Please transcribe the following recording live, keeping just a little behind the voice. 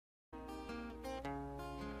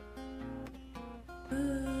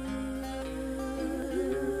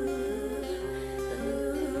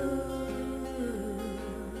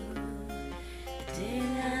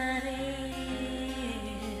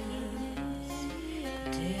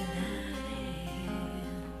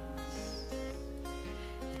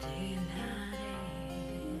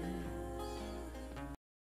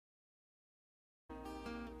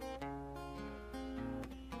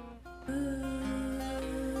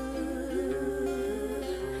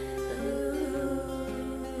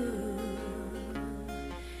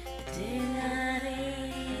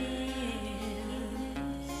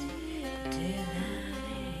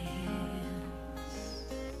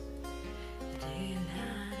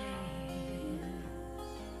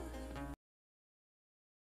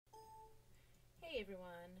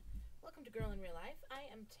everyone. Welcome to Girl in Real Life. I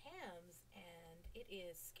am Tams, and it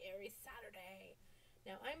is Scary Saturday.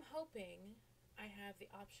 Now, I'm hoping I have the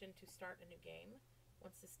option to start a new game.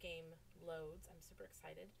 Once this game loads, I'm super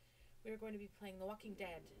excited. We are going to be playing The Walking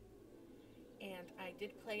Dead. And I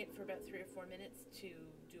did play it for about 3 or 4 minutes to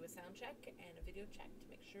do a sound check and a video check to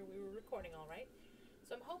make sure we were recording all right.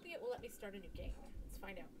 So I'm hoping it will let me start a new game. Let's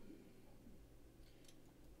find out.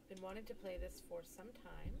 I've been wanting to play this for some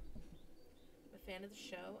time. I'm a fan of the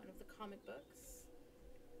show and of the comic books.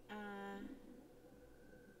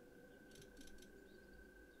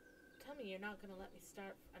 Tell me you're not going to let me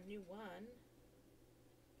start a new one.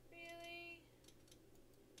 Really?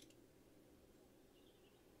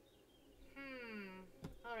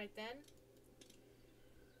 Alright then.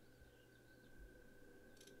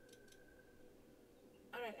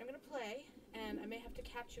 Alright, I'm going to play, and I may have to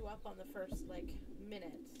catch you up on the first,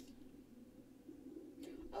 minute.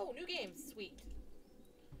 Oh, new game! Sweet.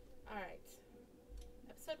 Alright.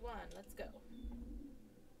 Episode 1, let's go.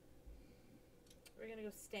 We're gonna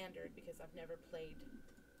go standard because I've never played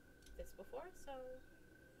this before, so...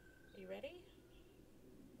 Are you ready?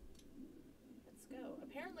 Let's go.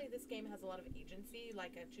 Apparently this game has a lot of agency,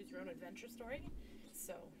 like a choose-your-own-adventure story,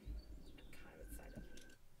 so I'm kind of excited.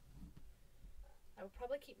 I will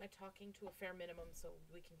probably keep my talking to a fair minimum so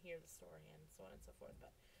we can hear the story and so on and so forth,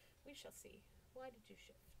 but we shall see. Why did you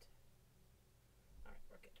shift? Alright,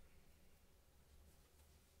 we're good.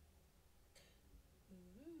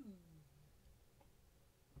 Ooh.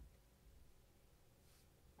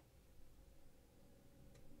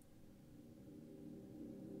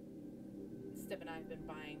 Step and I have been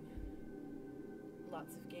buying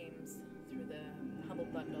lots of games through the Humble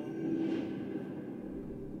Bundle.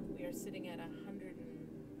 We are sitting at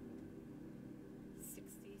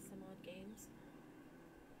 160 some odd games.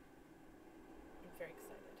 I'm very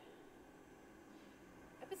excited.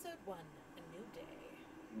 Episode 1, A New Day.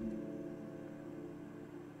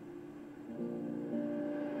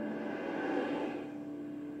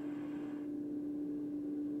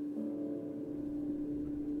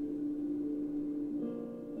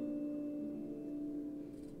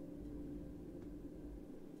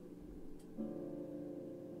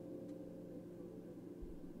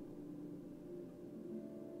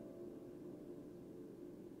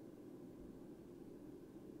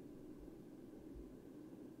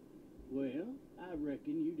 Well, I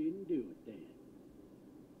reckon you didn't do it then.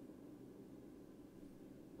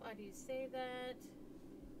 Why do you say that?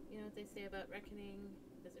 You know what they say about reckoning?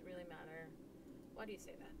 Does it really matter? Why do you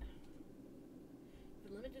say that? You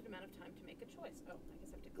have a limited amount of time to make a choice. Oh, I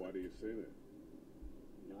guess I have to click. Why do you say that?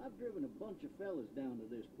 You know, I've driven a bunch of fellas down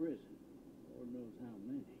to this prison. Lord knows how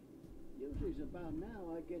many. Usually it's about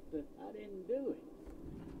now I get the, I didn't do it.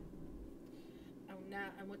 Oh,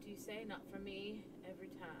 now, and what do you say? Not for me,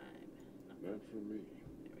 every time. Not for me.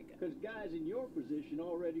 There we go. Because guys in your position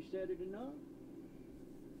already said it enough.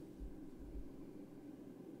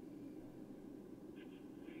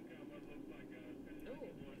 Oh,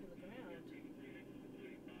 look at the ground.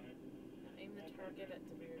 Now aim the target at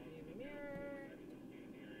the rear view mirror.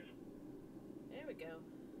 There we go.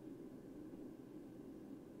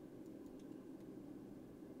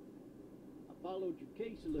 I followed your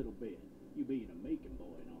case a little bit. You being a Macon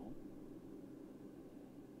boy and all.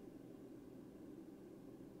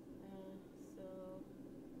 So...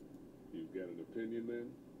 You've got an opinion,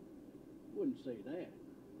 then? Wouldn't say that.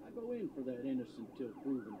 I go in for that innocent till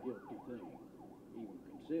proven guilty thing. Even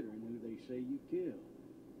considering who they say you killed.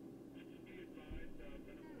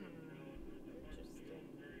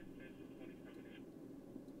 Interesting.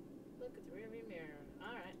 Look at the rearview mirror.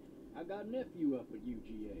 Alright. I got a nephew up at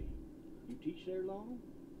UGA. You teach there long?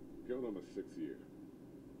 Going on my 6th year.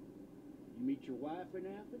 You meet your wife in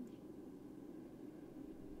Athens?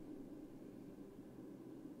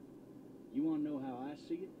 You want to know how I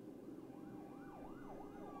see it?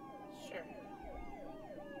 Sure.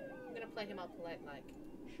 I'm gonna play him all polite like.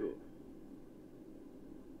 Sure.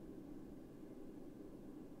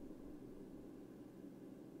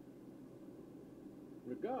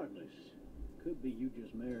 Regardless, could be you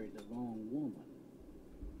just married the wrong woman.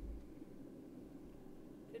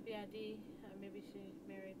 Could be ID. Maybe she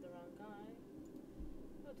married the wrong guy.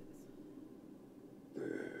 We'll do this.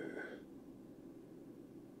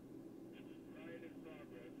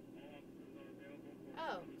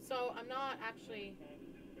 Oh, so I'm not actually...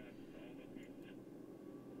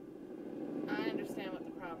 I understand what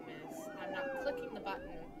the problem is. I'm not clicking the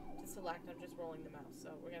button to select, I'm just rolling the mouse.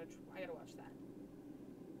 So we're gonna I gotta watch that.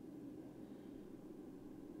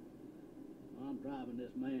 I'm driving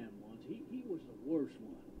this man once. He was the worst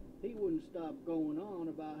one. He wouldn't stop going on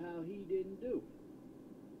about how he didn't do it.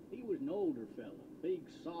 He was an older fella, big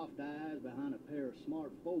soft eyes behind a pair of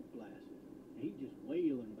smart folk glasses, and he just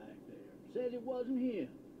wailing back there. Says it wasn't him,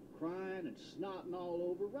 crying and snotting all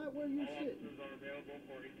over right where you're sitting.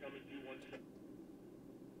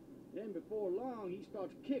 Then before long, he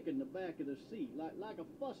starts kicking the back of the seat like a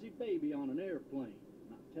fussy baby on an airplane.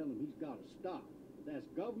 And I tell him he's got to stop. That's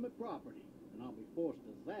government property, and I'll be forced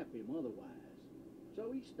to zap him otherwise.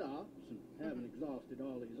 So he stops, and having exhausted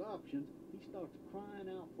all his options, he starts crying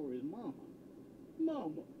out for his mama.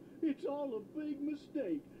 Mama, it's all a big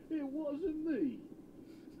mistake. It wasn't me.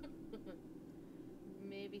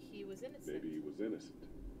 Maybe he was innocent. Maybe he was innocent.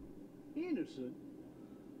 Innocent?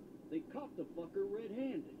 They caught the fucker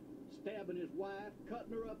red-handed, stabbing his wife,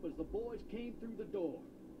 cutting her up as the boys came through the door.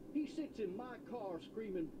 He sits in my car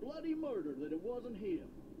screaming bloody murder that it wasn't him.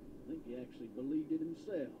 I think he actually believed it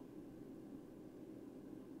himself.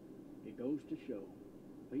 It goes to show,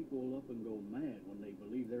 people will up and go mad when they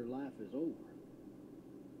believe their life is over.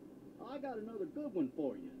 I got another good one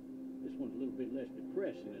for you. This one's a little bit less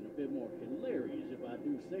depressing and a bit more hilarious, if I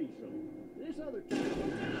do say so. This other time...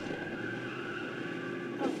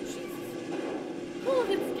 Oh, Jesus. Oh,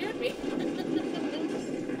 that scared me.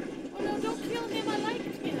 Oh, no, don't kill him. I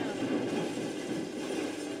liked him.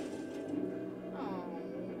 Oh.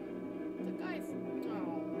 The guy's...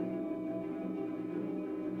 Oh.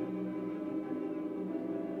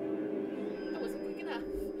 That wasn't quick enough.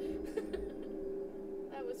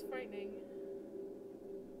 That was frightening.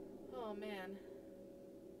 Oh, man.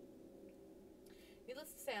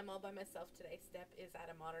 Needless to say, I'm all by myself today. Step is at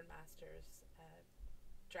a Modern Masters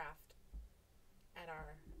draft at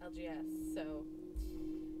our LGS. So,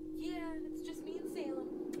 yeah, it's just me and Salem.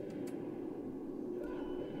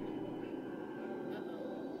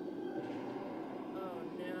 Uh-oh. Oh,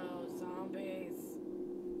 no. Zombies.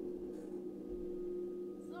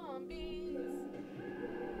 Zombies.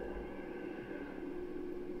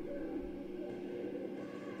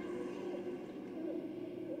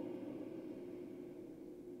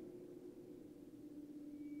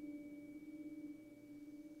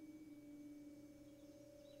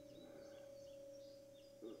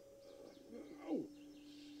 Oh,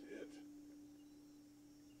 shit.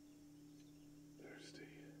 Thirsty.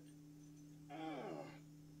 Ah.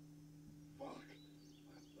 Fuck.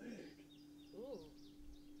 My leg. Ooh.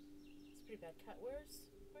 It's a pretty bad cut. Where's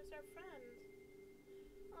our friend?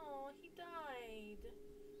 Oh, he died.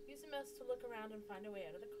 Use the mouse to look around and find a way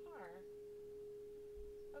out of the car.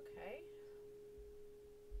 Okay.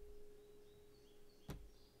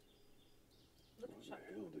 Look Why at the shot.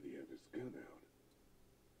 hell did he have his gun out?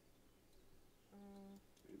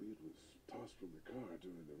 Maybe it was tossed from the car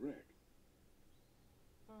during the wreck.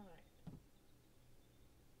 Alright.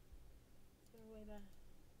 Is there a way to...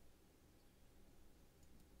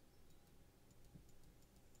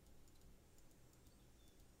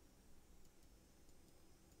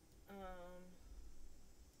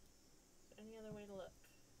 Is there any other way to look?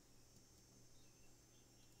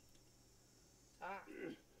 Ah.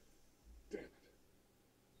 Damn it.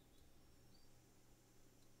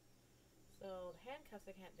 So, the handcuffs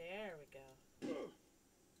I can't... There we go.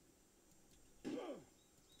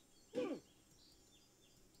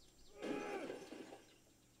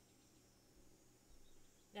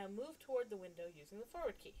 Now move toward the window using the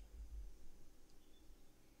forward key.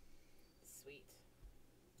 Sweet.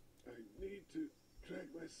 I need to drag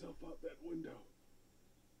myself out that window.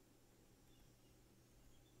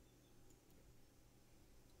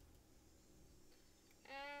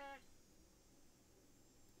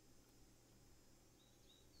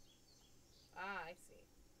 Ah, I see.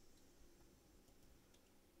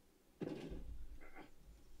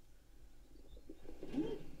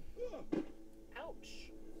 Ouch.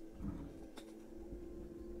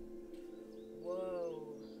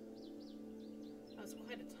 Whoa. That was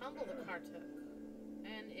quite a tumble the car took.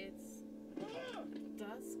 And it's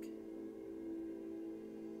dusk.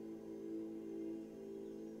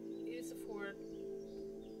 Use the forward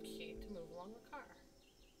key to move along the car.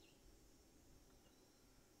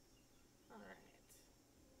 Alright.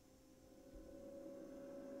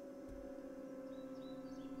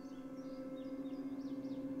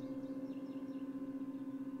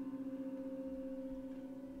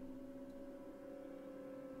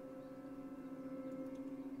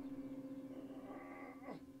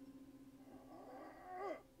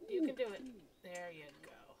 You can do it. There you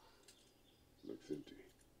go. Looks empty.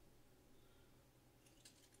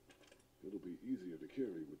 It'll be easier to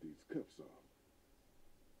carry with these cuffs off.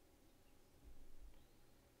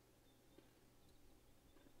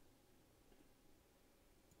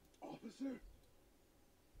 Officer?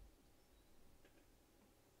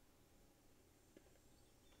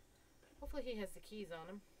 Hopefully he has the keys on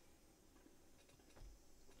him.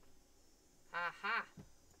 Aha!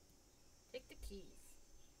 Take the keys.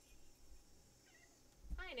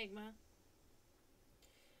 Hi, Enigma.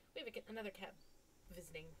 We have another cat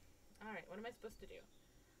visiting. Alright, what am I supposed to do?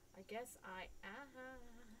 I guess I...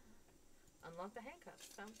 unlock the handcuffs.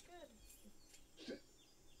 Sounds good.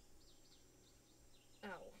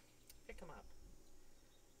 Oh. Pick him up.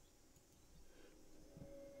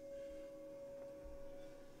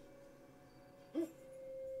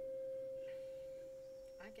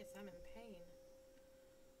 I guess I'm in pain.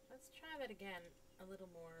 Let's try that again. A little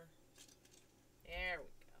more. There we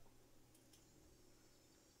go.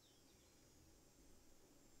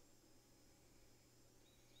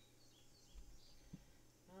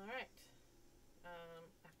 Alright. I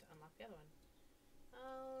have to unlock the other one.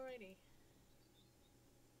 Alrighty.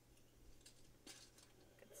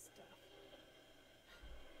 Good stuff.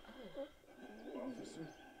 Oh. Officer.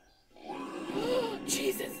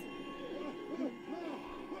 Jesus!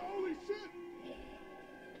 Holy shit!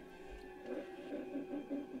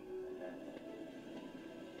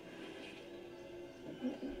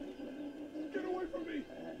 Get away from me!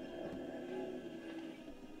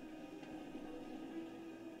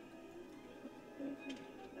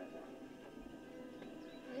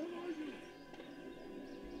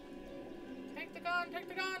 Take the gun! Take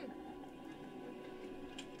the gun!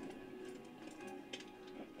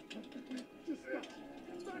 Just stop!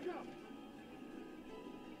 Back up!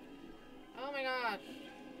 Oh my gosh.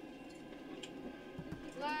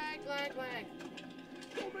 Lag, lag, lag.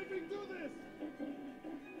 Don't make me do this!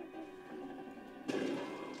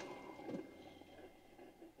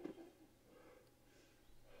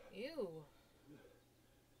 Ew.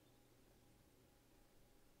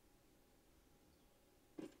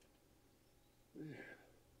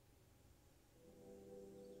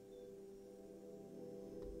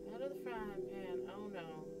 Out of the frying pan. Oh no.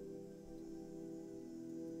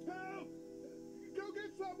 Help! Go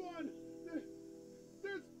get someone!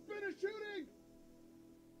 There's been a shooting!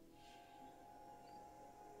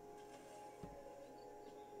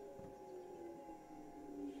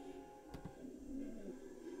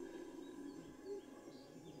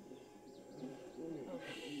 Oh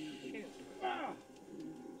shoot. Ah!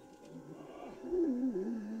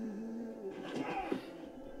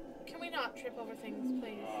 Can we not trip over things,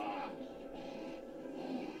 please?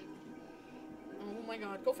 Oh my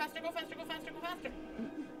god. Go faster, go faster, go faster, go faster.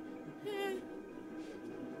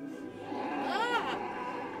 Ah!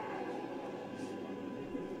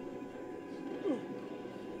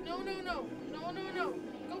 No, no, no. No, no, no.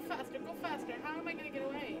 Go faster, go faster. How am I going to get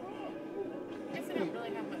away? I guess I don't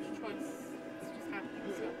really have much choice. It's just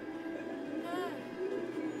happening, so. Ah.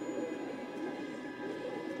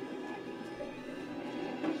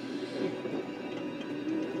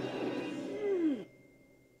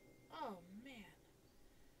 Oh, man.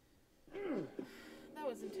 That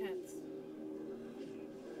was intense.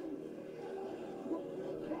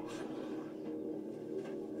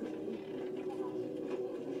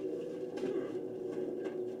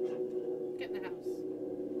 Get in the house.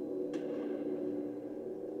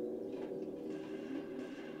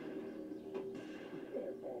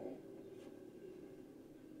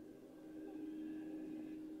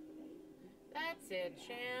 That's it.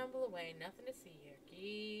 Shamble away. Nothing to see here.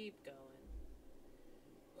 Keep going.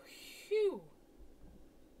 Phew.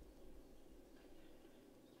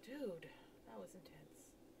 Dude, that was intense.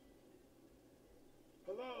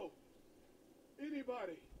 Hello?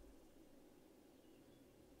 Anybody?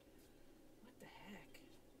 What the heck?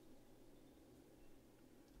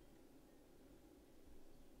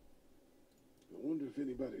 I wonder if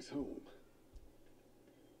anybody's home.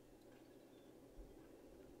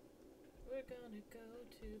 We're gonna go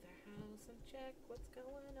to the house and check what's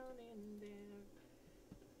going on in there.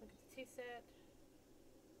 Look at the tea set.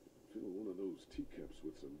 Fill one of those teacups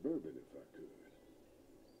with some bourbon if I could.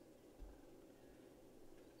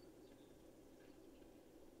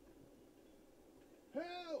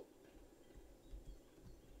 Help!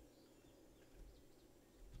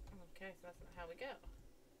 Okay, so that's not how we go.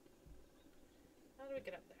 How do we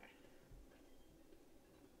get up there?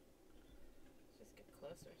 Let's just get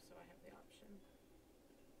closer so I have the option.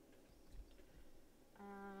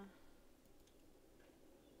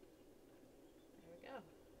 There we go.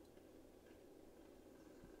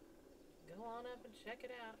 Go on up and check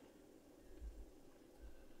it out.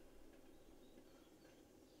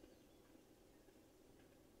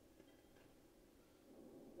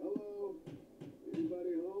 Hello?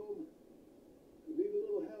 Anybody home? Need a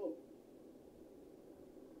little help.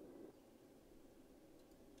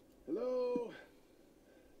 Hello?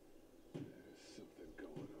 There's something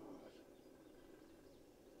going on.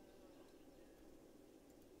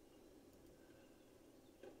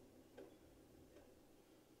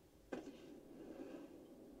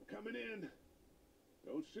 coming in.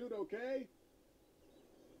 Don't shoot, okay?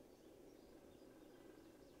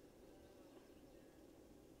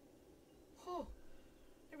 Oh,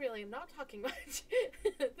 I really am not talking much.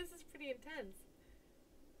 This is pretty intense.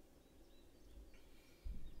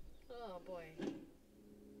 Oh boy.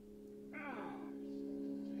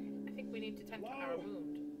 I think we need to tend to our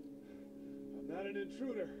wound. I'm not an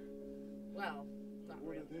intruder. Well, not One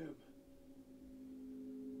really. of them.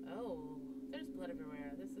 Oh, there's blood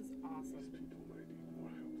everywhere. This is awesome. These people might need more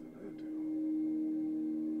help than I do.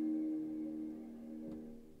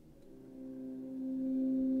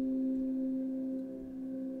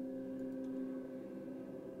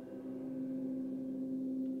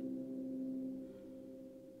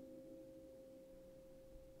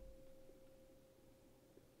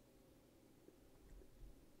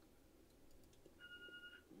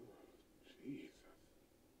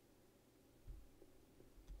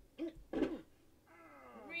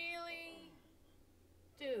 Really?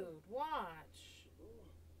 Dude, watch.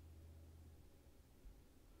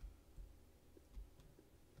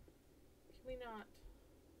 Can we not?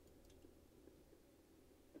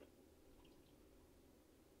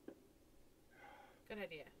 Good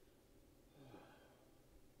idea.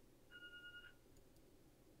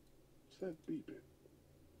 What's that beeping?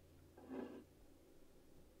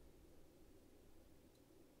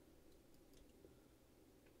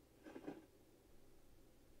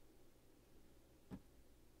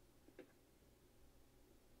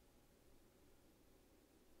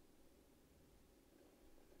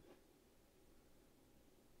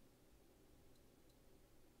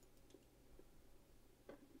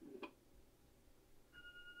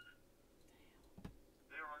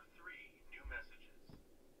 There are 3 new messages.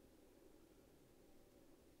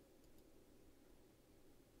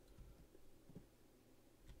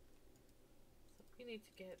 So we need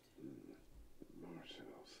to get. Marsh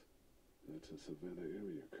House. That's a Savannah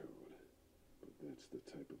area code. But that's the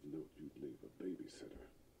type of note you'd leave a babysitter.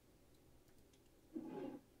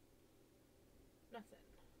 Nothing.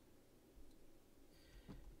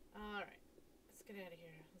 Alright. Let's get out of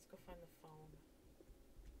here. Let's go find the phone.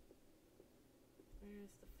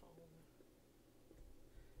 Where's the phone?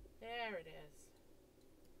 There it is.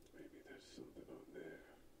 Maybe there's something on there.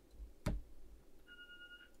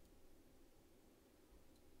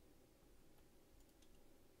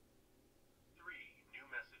 3 new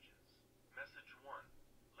messages. Message 1,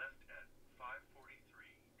 left at 5:43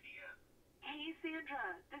 p.m. Hey,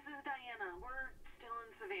 Sandra. This is Diana. We're still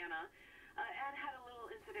in Savannah. Ed had a little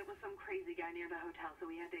incident with some crazy guy near the hotel, so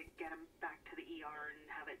we had to get him back to the ER and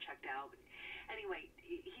have it checked out. Anyway,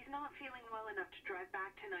 he's not feeling well enough to drive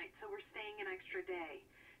back tonight, so we're staying an extra day.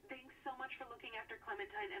 Thanks so much for looking after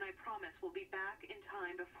Clementine, and I promise we'll be back in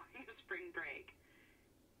time before your spring break.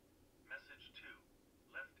 Message 2,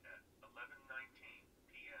 left at 11:19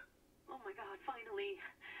 p.m. Oh my God, finally.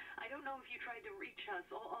 I don't know if you tried to reach us.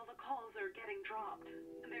 All the calls are getting dropped.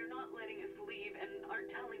 They're not letting us leave and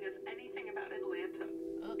aren't telling us anything about Atlanta.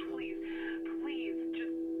 Please, please,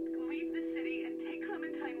 just leave the city and take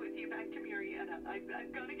Clementine with you back to Marietta. I've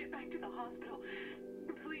got to get back to the hospital.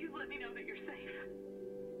 Please let me know that you're safe.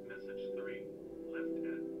 Message 3, left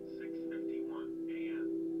at 6:51 a.m.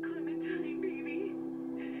 Clementine, baby.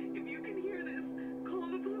 If you can hear this, call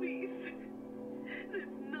the police.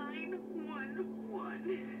 That's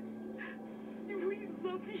 911. We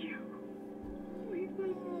love you. We love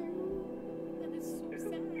you. That is so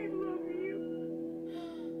sad. We love you.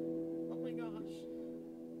 Oh my gosh.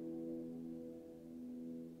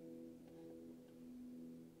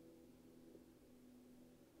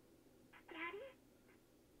 Daddy?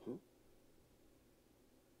 Huh?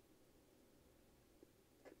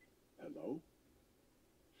 Hello?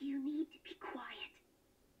 You need to be quiet.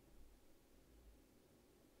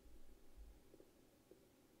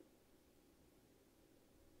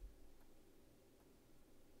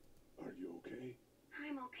 Are you okay?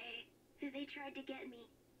 I'm okay. They tried to get me,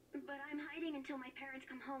 but I'm hiding until my parents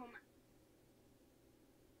come home.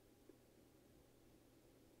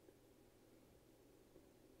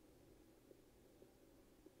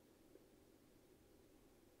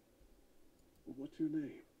 What's your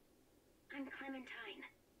name? I'm Clementine.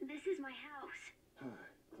 This is my house. Hi,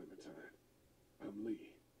 Clementine. I'm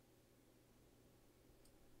Lee.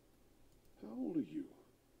 How old are you?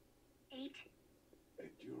 8. And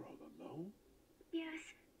you're all alone? Yes.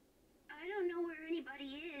 I don't know where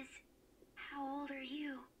anybody is. How old are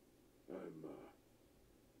you? I'm,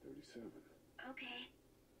 37. Okay.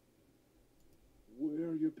 Where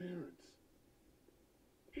are your parents?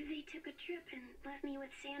 They took a trip and left me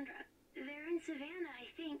with Sandra. They're in Savannah, I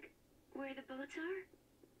think. Where the boats are?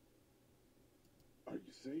 Are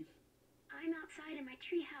you safe? I'm outside in my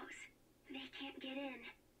treehouse. They can't get in.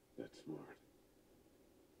 That's smart.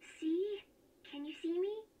 See? Can you see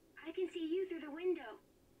me? I can see you through the window.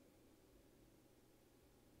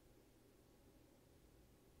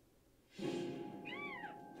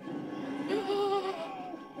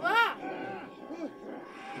 Ah!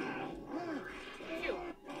 Phew.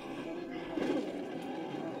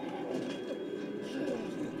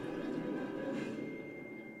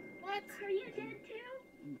 What? Are you dead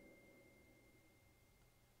too?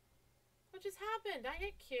 What just happened? I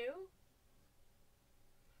hit Q.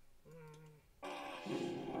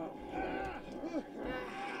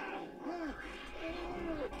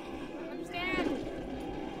 Understand?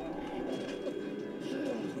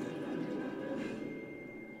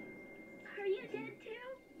 Are you dead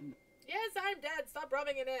too? Yes, I'm dead. Stop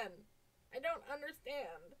rubbing it in. I don't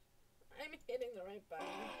understand. I'm hitting the right button.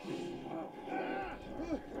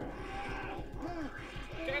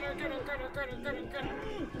 Get her, get her, get her, get her, get her, get her.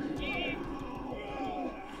 Yeah.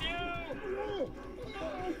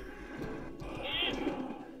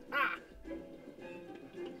 Ah!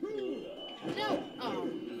 No! Oh,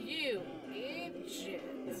 you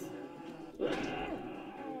idiot.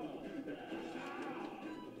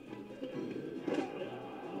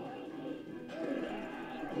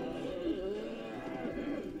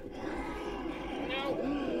 No!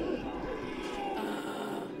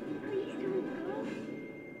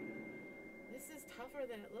 This is tougher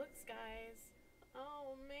than it looks, guys.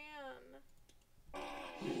 Oh, man.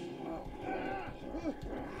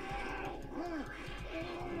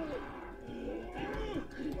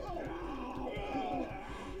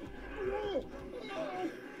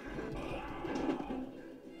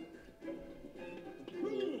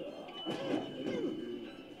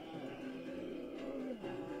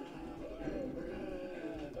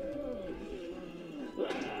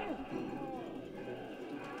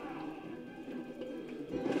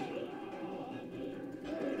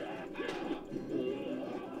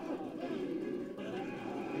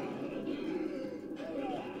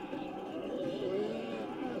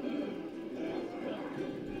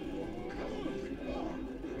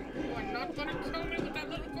 You are not gonna kill me with that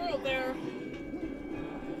little girl there.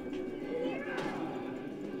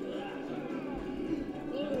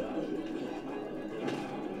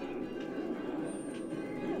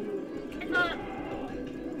 Kick her!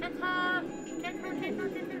 Kick her! Kick her, kick her,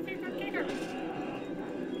 kick her, kick her, kick her!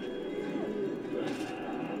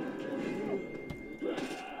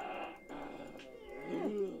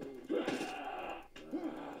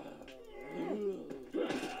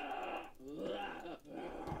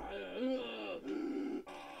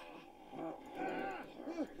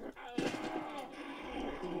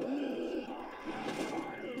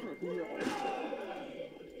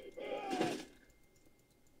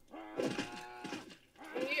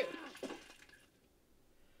 You.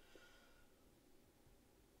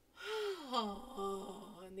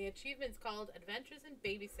 Oh, and the achievement's called Adventures in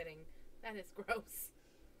Babysitting. That is gross.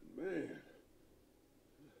 Man.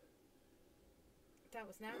 That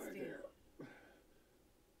was Hi nasty. there.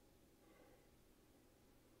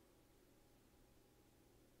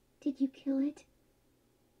 Did you kill it?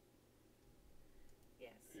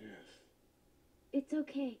 Yes. Yes. It's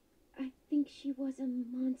okay. I think she was a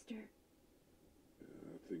monster.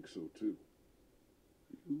 I think so too.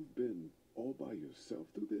 You've been all by yourself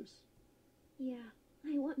through this? Yeah,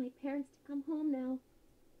 I want my parents to come home now.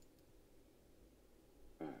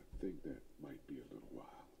 I think that might be a little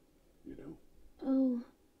while, you know? Oh,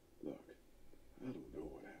 Look, I don't know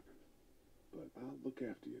what happened, but I'll look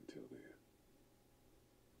after you until then.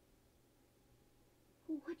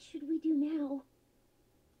 what should we do now?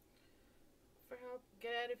 For help,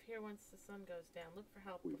 get out of here once the sun goes down. Look for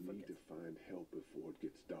help We before it need to gets... find help before it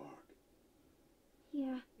gets dark.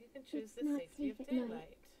 Yeah, You can choose It's the not safety of safe at night.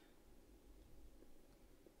 daylight.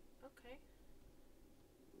 Okay.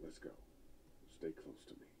 Let's go. Stay close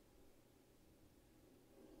to me.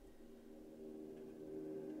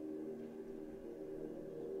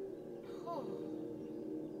 Oh.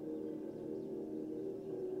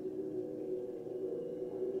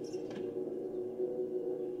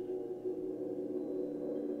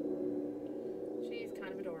 She's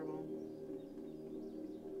kind of adorable.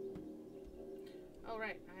 Oh,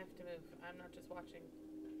 right. I have to move. I'm not just watching.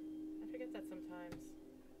 I forget that sometimes.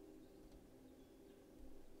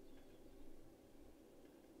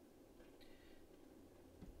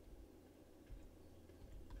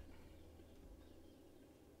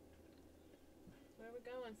 Where are we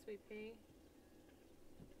going, sweet pea?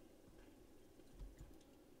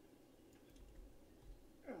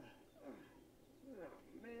 Oh,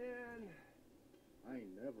 man. I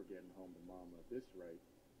ain't never never getting home to Mama at this rate.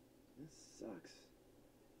 This sucks.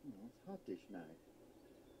 Well, it's hot dish night.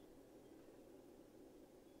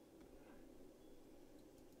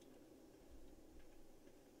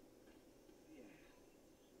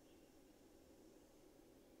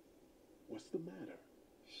 What's the matter?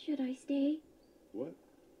 Should I stay? What?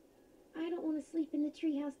 I don't want to sleep in the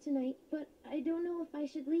treehouse tonight, but I don't know if I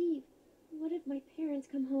should leave. What if my parents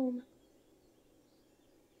come home?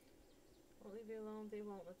 We'll leave you alone. They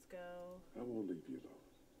won't. Let's go. I won't leave you alone.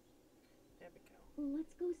 There we go. Well,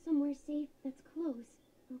 let's go somewhere safe that's close,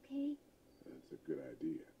 okay? That's a good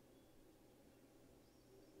idea.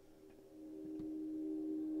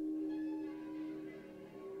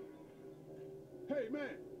 Hey,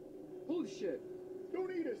 man! Holy shit!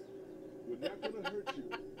 Don't eat us! We're not gonna hurt you.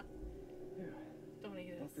 Don't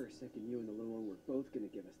eat us. After a second, you and the little one were both gonna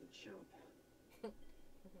give us the chomp.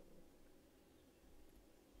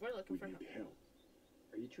 We're looking We for need help.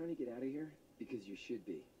 Are you trying to get out of here? Because you should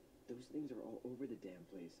be. Those things are all over the damn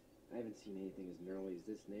place. I haven't seen anything as gnarly as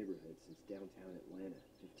this neighborhood since downtown Atlanta,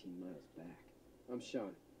 15 miles back. I'm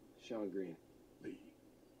Sean. Sean Green. Lee,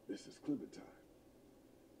 this is Clementine.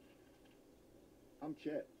 I'm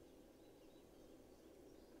Chet.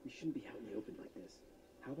 We shouldn't be out in the open like this.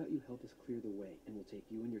 How about you help us clear the way, and we'll take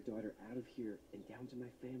you and your daughter out of here and down to my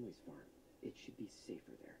family's farm. It should be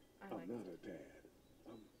safer there. I like I'm not a dad.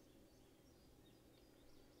 I'm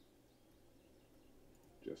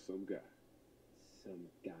just some guy. Some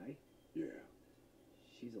guy? Yeah.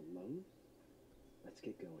 She's alone? Let's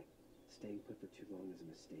get going. Staying put for too long is a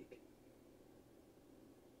mistake.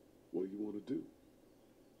 What do you want to do?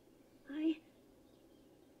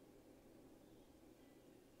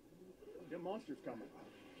 The monster's coming.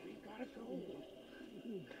 We gotta go.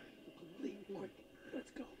 Lee, quick.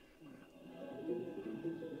 Let's go.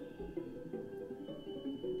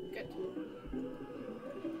 Good.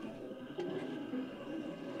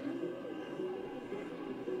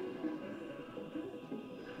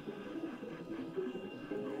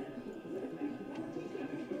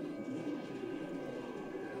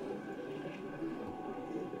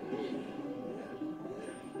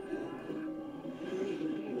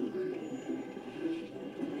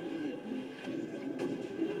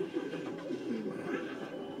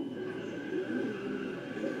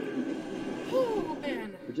 Oh,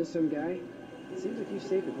 man. For just some guy, it seems like you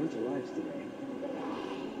saved a bunch of lives today.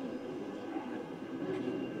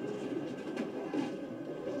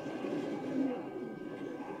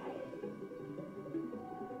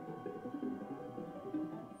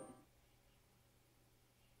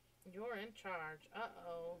 You're in charge.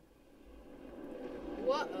 Uh-oh.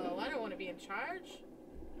 Whoa, I don't want to be in charge.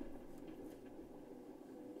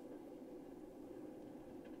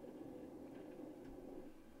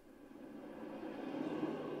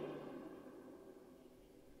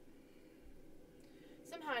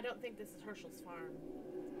 Somehow I don't think this is Herschel's farm.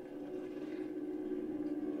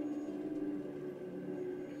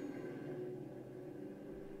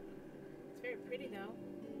 It's very pretty though.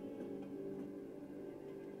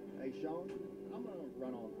 Hey, Sean, I'm gonna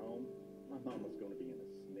run on home. My mama's gonna be in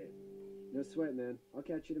a snit. No sweat, man. I'll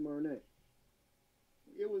catch you tomorrow night.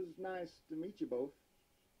 It was nice to meet you both.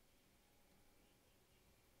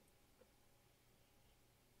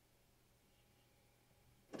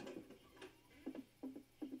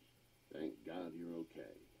 Thank God you're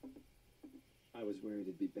okay. I was worried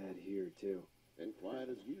it'd be bad here, too. Been quiet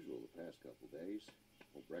as usual the past couple days.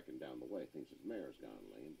 Hope Brecken down the way thinks his mare's gone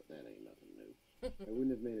lame, but that ain't nothing new. I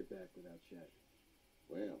wouldn't have made it back without Chet.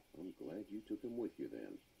 Well, I'm glad you took him with you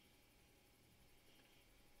then.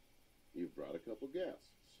 You've brought a couple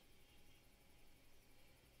guests.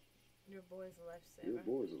 Your boy's a lifesaver. Your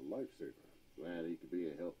boy's a lifesaver. Glad he could be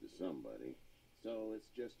a help to somebody. So it's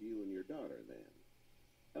just you and your daughter then?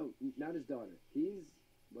 Oh, not his daughter. He's,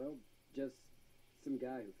 well, just some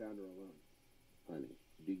guy who found her alone. Honey,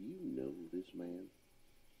 do you know this man?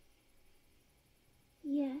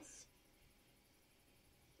 Yes.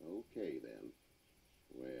 Okay then.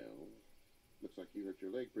 Well, looks like you hurt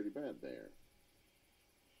your leg pretty bad there.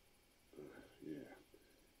 Yeah,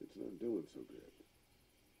 it's not doing so good.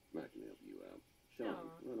 I can help you out. Sean,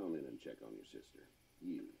 Aw. run on in and check on your sister.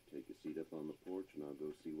 You, take a seat up on the porch and I'll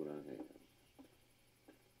go see what I have.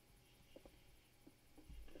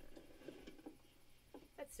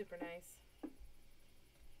 That's super nice.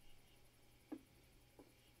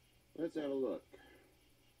 Let's have a look.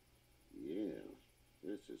 Yeah,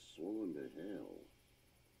 this is swollen to hell.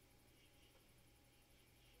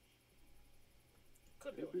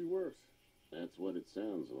 Could be. Could be worse. That's what it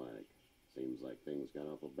sounds like. Seems like things got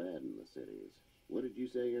awful bad in the cities. What did you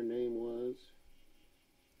say your name was?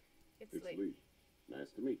 It's It's late. Lee.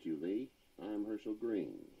 Nice to meet you, Lee. I'm Herschel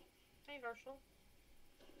Green. Hey, Herschel.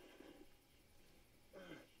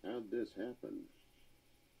 How'd this happen?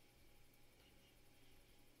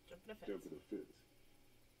 Jumping a fence. Jumping a fence,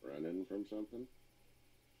 Running from something?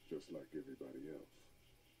 just like everybody else.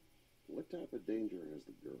 What type of danger has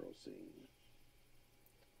the girl seen?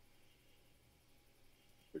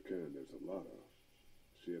 The kind there's a lot of.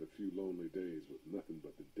 She had a few lonely days with nothing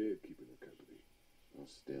but the dead keeping her company. I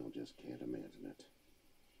still just can't imagine it.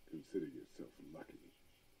 Consider yourself lucky.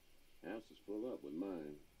 House is full up with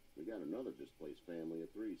mine. We got another displaced family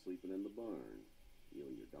of 3 sleeping in the barn. You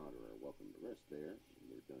and your daughter are welcome to rest there, and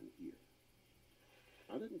we're done here.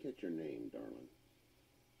 I didn't catch your name, darling.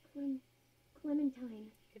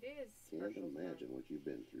 Clementine. It is. Can't Herschel's imagine time. what you've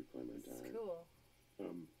been through, Clementine. It's cool.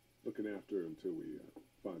 I'm looking after her until we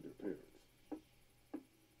find her parents.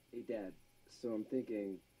 Hey, Dad. So I'm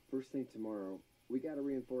thinking, first thing tomorrow, we gotta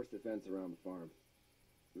reinforce the fence around the farm.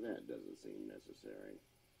 That doesn't seem necessary.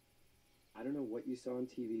 I don't know what you saw on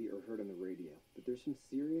TV or heard on the radio, but there's some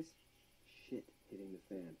serious shit hitting the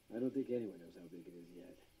fan. I don't think anyone knows how big it is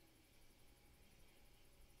yet.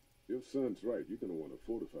 Your son's right. You're gonna want to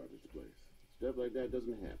fortify this place. Stuff like that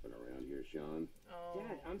doesn't happen around here, Sean. Oh,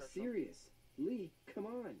 Dad, I'm Herschel. serious. Lee, come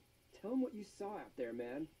on. Tell him what you saw out there,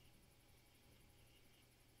 man.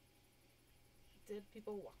 Dead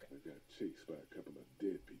people walking. I got chased by a couple of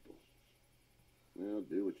dead people. Well,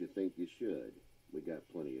 do what you think you should. We got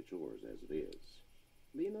plenty of chores as it is.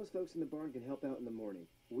 Lee and those folks in the barn can help out in the morning.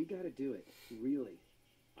 We gotta do it. Really.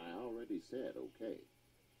 I already said okay.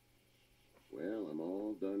 Well, I'm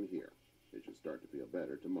all done here. It should start to feel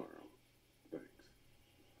better tomorrow. Thanks.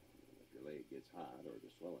 If your leg gets hot or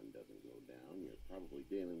the swelling doesn't go down, you're probably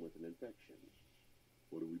dealing with an infection.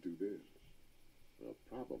 What do we do then? We'll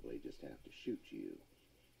probably just have to shoot you.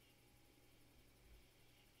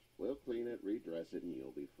 We'll clean it, redress it, and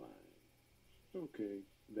you'll be fine. Okay,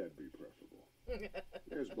 that'd be preferable.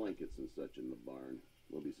 There's blankets and such in the barn.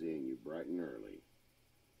 We'll be seeing you bright and early.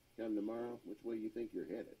 Come tomorrow, which way you think you're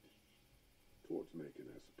headed? Towards Macon,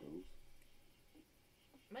 I suppose.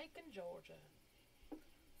 Macon, Georgia.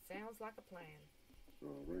 Sounds like a plan.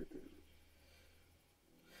 All right then.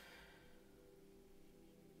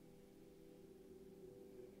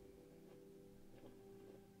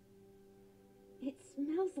 It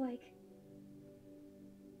smells like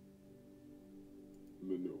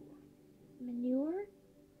Manure. manure?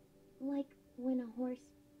 Like when a horse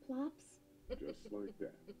plops? Just like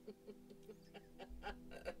that.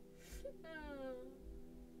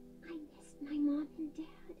 I missed my mom and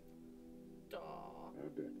dad. Aw. I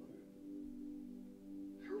bet, Clem.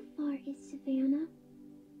 How far is Savannah?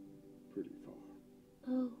 Pretty far.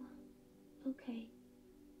 Oh, okay.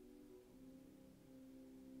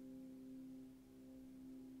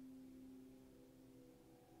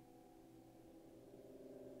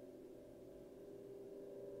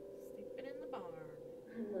 Sleeping in the barn.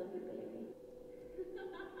 I love you, baby.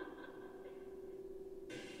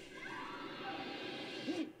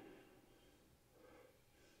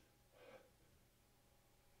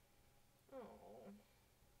 Oh.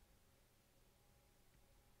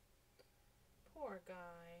 Poor guy.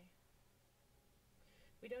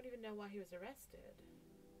 We don't even know why he was arrested.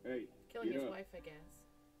 Hey, Killing get his up. wife, I guess.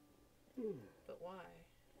 But why?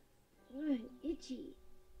 I'm itchy.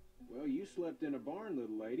 Well, you slept in a barn,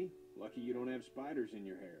 little lady. Lucky you don't have spiders in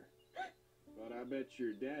your hair. But I bet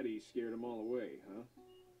your daddy scared them all away, huh?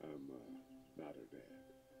 I'm, not her dad.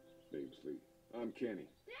 Name's Lee. I'm Kenny.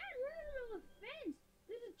 Dad, we're in the middle of a fence.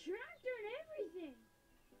 There's a tractor and everything.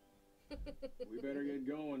 We better get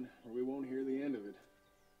going, or we won't hear the end of it.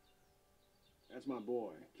 That's my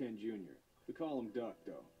boy, Ken Jr. We call him Duck,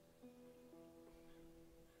 though.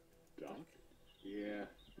 Doc? Yeah,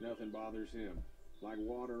 nothing bothers him. Like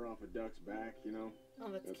water off a duck's back, you know?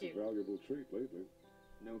 Oh, that's That's cute. a valuable trait lately.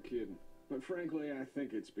 No kidding. But frankly, I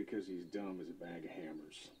think it's because he's dumb as a bag of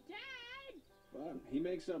hammers. Dad! But he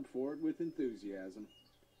makes up for it with enthusiasm.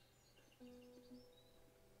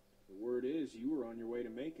 The word is you were on your way to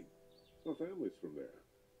Macon. My family's from there.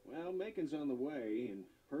 Well, Macon's on the way, and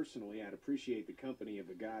personally, I'd appreciate the company of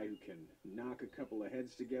a guy who can knock a couple of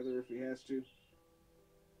heads together if he has to.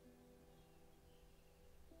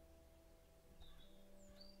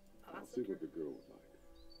 Oh, I'll that's see so what cute. the girl would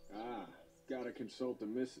like. Ah, gotta consult the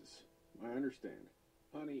missus. I understand.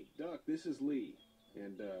 Honey, Duck, this is Lee.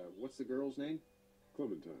 And, what's the girl's name?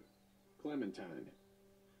 Clementine. Clementine.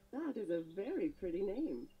 That is a very pretty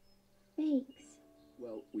name. Thanks.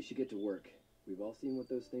 Well, we should get to work. We've all seen what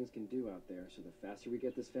those things can do out there, so the faster we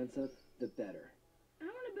get this fence up, the better. I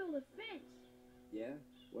want to build a fence. Yeah?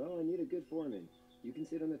 Well, I need a good foreman. You can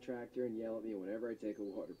sit on the tractor and yell at me whenever I take a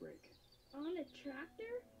water break. On a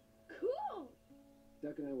tractor? Cool!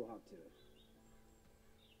 Duck and I will hop to it.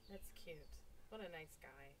 That's cute. What a nice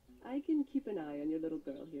guy. I can keep an eye on your little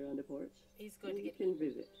girl here on the porch. He's going to You get can eaten.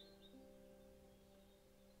 visit.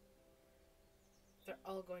 They're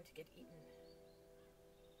all going to get eaten.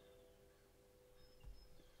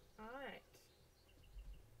 Alright.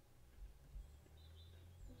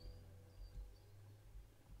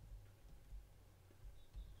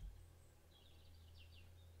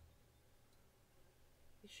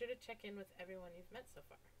 Be sure to check in with everyone you've met so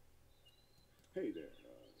far. Hey there,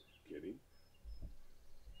 Kitty.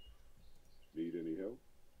 Need any help?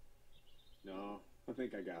 No, I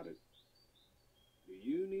think I got it. Do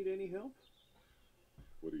you need any help?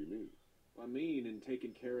 What do you mean? I mean, in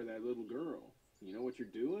taking care of that little girl. You know what you're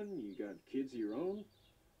doing? You got kids of your own?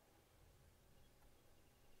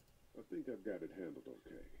 I think I've got it handled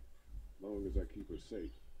okay. Long as I keep her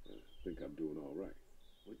safe, I think I'm doing all right.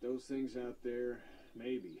 With those things out there,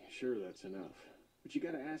 maybe. Sure, that's enough. But you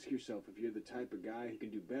gotta ask yourself if you're the type of guy who can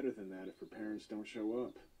do better than that if her parents don't show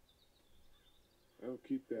up. I'll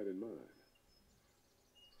keep that in mind.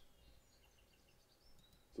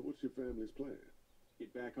 So what's your family's plan?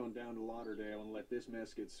 Get back on down to Lauderdale and let this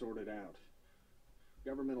mess get sorted out.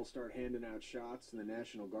 Government will start handing out shots and the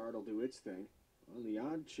National Guard will do its thing. On the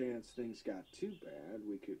odd chance things got too bad,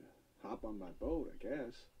 we could hop on my boat, I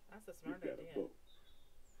guess. That's a smart You've got idea. a boat.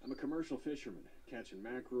 I'm a commercial fisherman, catching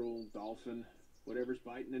mackerel, dolphin, whatever's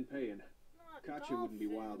biting and paying. Not Katya wouldn't be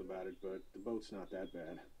dolphin. wild about it, but the boat's not that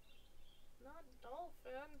bad. Not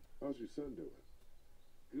dolphin. How's your son doing?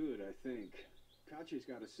 Good, I think. Katya's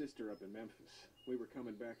got a sister up in Memphis. We were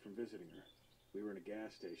coming back from visiting her. We were in a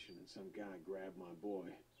gas station and some guy grabbed my boy.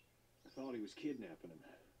 I thought he was kidnapping him.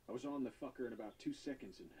 I was on the fucker in about 2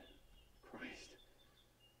 seconds and... Christ.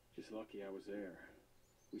 Just lucky I was there.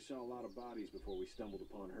 We saw a lot of bodies before we stumbled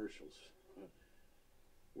upon Herschel's.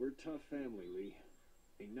 We're a tough family, Lee.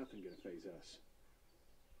 Ain't nothing gonna faze us.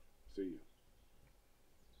 See you.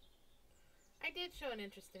 I did show an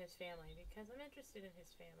interest in his family because I'm interested in his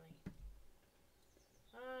family.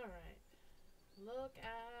 Alright. Look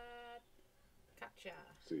at Katya.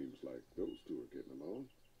 Seems like those two are getting along.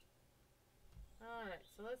 Alright,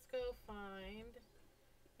 so let's go find...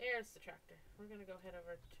 There's the tractor. We're gonna go head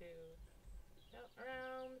over to... No,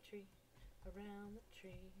 around the tree. Around the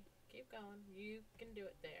tree. Keep going. You can do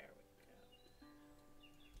it. There we go.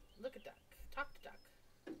 Look at Duck. Talk to Duck.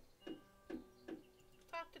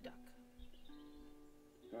 Talk to Duck.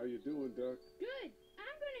 How you doing, Duck? Good.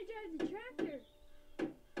 I'm gonna drive the tractor.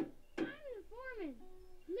 I'm the foreman.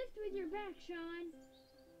 Lift with your back, Sean.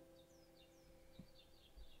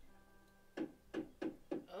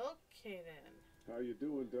 Okay then. How you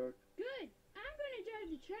doing, Duck? Good. I'm gonna drive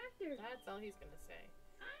the tractor. That's all he's gonna say.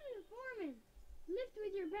 I'm the foreman. Lift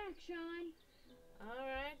with your back, Sean.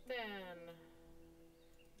 Alright then.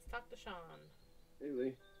 Let's talk to Sean. Hey,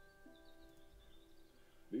 Lee.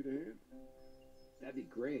 Need a hand? That'd be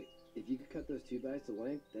great. If you could cut those 2x to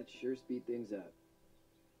length, that'd sure speed things up.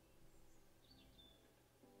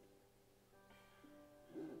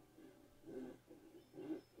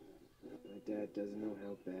 My dad doesn't know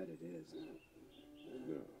how bad it is.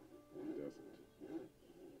 No, he doesn't.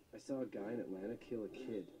 I saw a guy in Atlanta kill a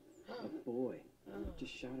kid. A boy. Oh.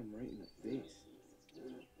 Just shot him right in the face.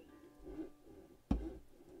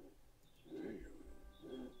 Damn.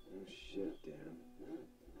 Oh shit, Dan.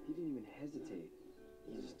 He didn't even hesitate.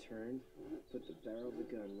 He just turned, put the barrel of the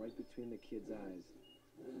gun right between the kid's eyes,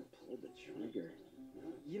 and pulled the trigger.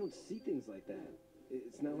 You don't see things like that.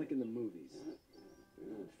 It's not like in the movies. They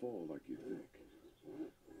don't fall like you think.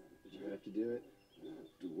 Did you have to do it?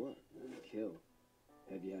 Do what? Kill.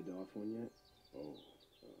 Have you had to off one yet? Oh,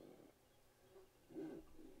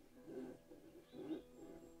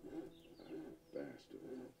 bastard.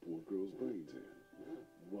 Poor girl's brains in.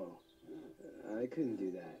 Whoa. I couldn't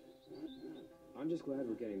do that. I'm just glad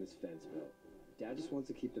we're getting this fence built. Dad just wants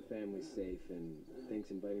to keep the family safe and thinks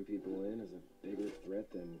inviting people in is a bigger threat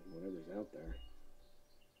than whatever's out there.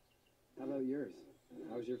 How about yours?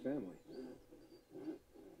 How's your family?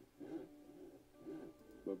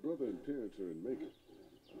 My brother and parents are in Macon.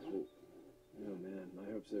 I hope. Oh man, I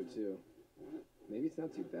hope so too. Maybe it's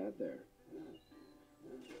not too bad there.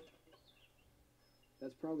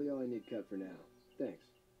 That's probably all I need cut for now. Thanks.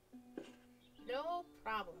 No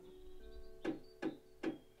problem. And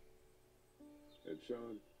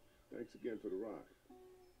Sean, thanks again for the ride.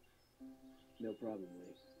 No problem,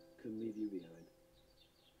 Lee. Couldn't leave you behind.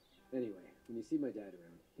 Anyway, when you see my dad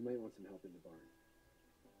around, he might want some help in the barn.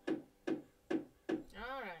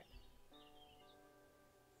 Alright.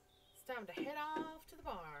 It's time to head off to the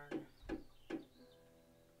barn.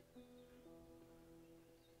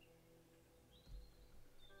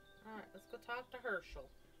 Alright, let's go talk to Herschel.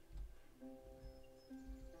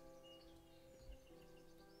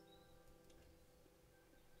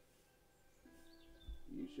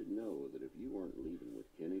 You should know that if you weren't leaving with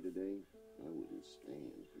Kenny today, I wouldn't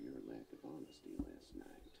stand for your lack of honesty last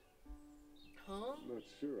night. Huh? I'm not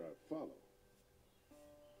sure I follow.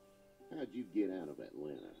 How'd you get out of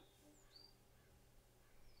Atlanta?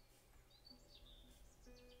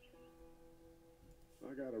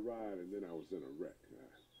 I got a ride and then I was in a wreck. I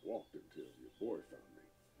walked until your boy found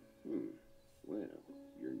me. Well,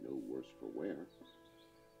 you're no worse for wear.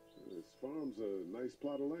 This farm's a nice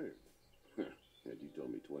plot of land. Had you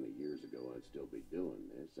told me 20 years ago I'd still be doing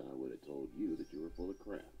this, I would have told you that you were full of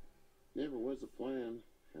crap. Never was a plan,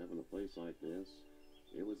 having a place like this.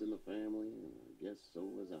 It was in the family, and I guess so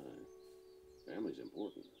was I. Family's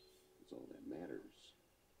important. It's all that matters.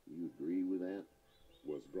 You agree with that?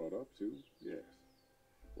 Was brought up to, yes.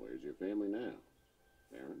 Where's your family now?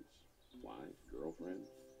 Parents? Wife? Girlfriend?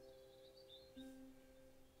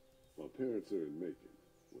 My parents are in Macon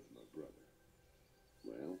with my brother.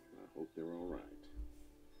 Well, I hope they're all right.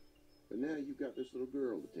 But now you've got this little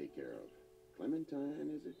girl to take care of. Clementine,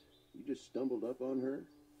 is it? You just stumbled up on her?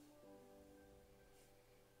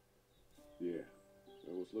 Yeah,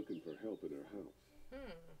 I was looking for help in her house.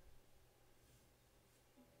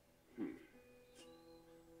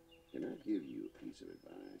 Can I give you a piece of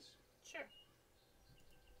advice? Sure.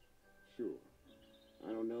 Sure.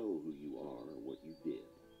 I don't know who you are or what you did.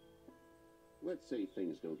 Let's say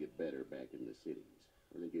things don't get better back in the cities,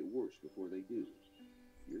 or they get worse before they do.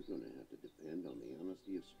 You're going to have to depend on the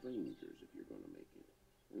honesty of strangers if you're going to make it.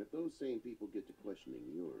 And if those same people get to questioning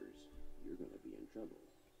yours, you're going to be in trouble.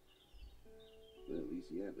 But at least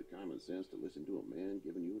you have the common sense to listen to a man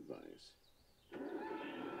giving you advice.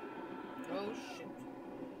 Oh, shit.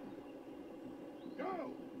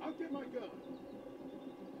 Go! I'll get my gun.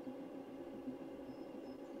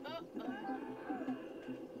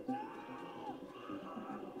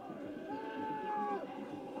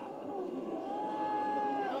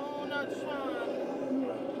 Oh, not Sean.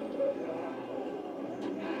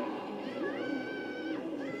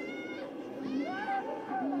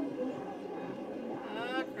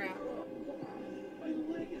 Ah, crap. My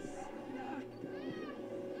leg is stuck.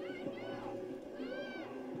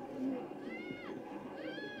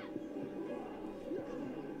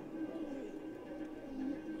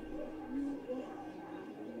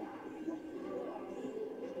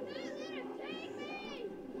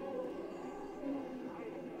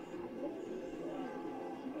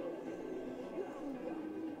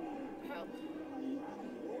 Help.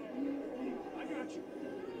 I got you.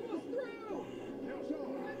 Almost through. Now,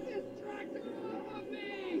 Sean. Get this tractor off of me!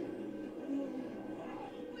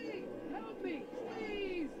 Please, help me,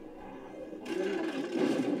 please!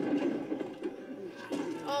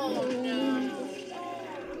 Oh, no.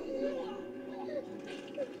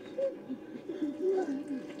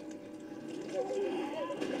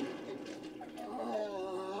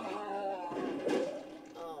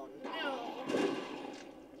 Oh, no.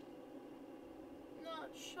 Not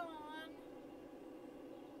Sean.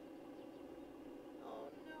 Oh,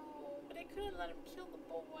 no. But I couldn't let him kill the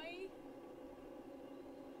boy.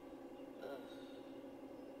 Ugh.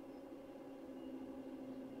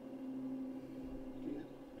 Get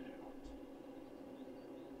out.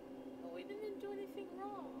 But we didn't do anything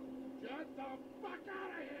wrong. Get the fuck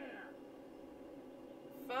out of here!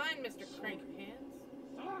 Fine, Mr. Crankpants.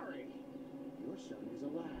 Sorry. Your son is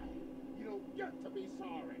alive. You don't get to be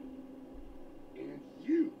sorry. And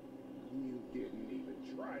you didn't even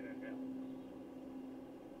try to help.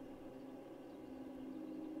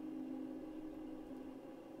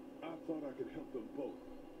 I thought I could help them both.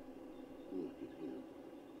 Look at him.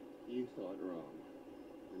 You thought wrong.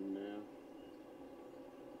 And now?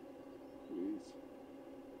 Please,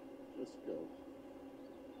 just go.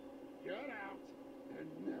 Get out and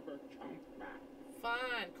never come back.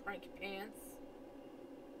 Fine, Crankpants.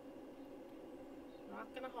 Rock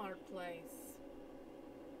in a hard place.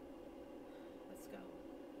 Let's go.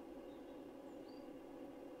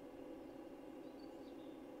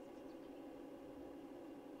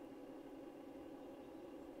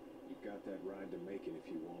 You got that ride to Macon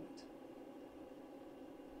if you want it.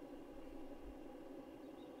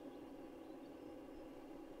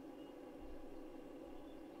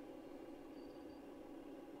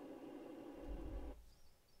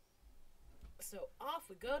 So off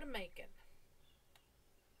we go to Macon.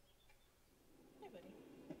 Hey, buddy.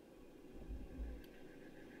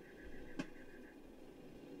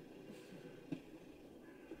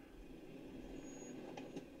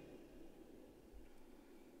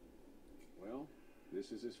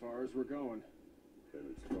 This is as far as we're going. And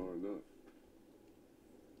it's far enough.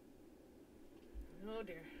 Oh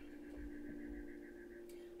dear.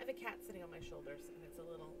 I have a cat sitting on my shoulders, and it's a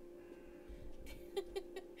little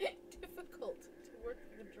difficult to work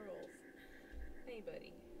the controls. Hey,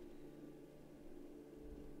 buddy.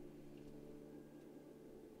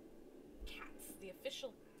 Cats, the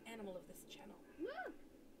official animal of this channel.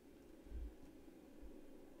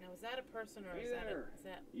 Now, is that a person or Hey is there.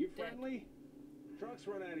 that You dead? friendly? Truck's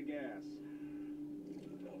run out of gas.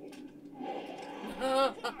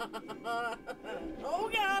 Oh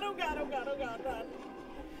god, oh god, oh god, oh god, run.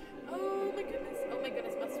 Oh my goodness, oh my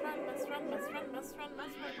goodness, must run, must run, must run, must run,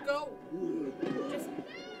 must run, go! Just...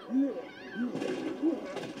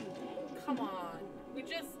 Come on, we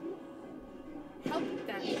just... Help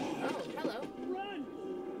that... Oh, hello. Run!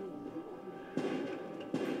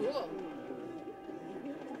 Cool.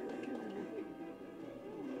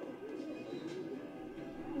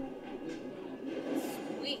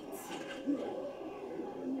 Sweet.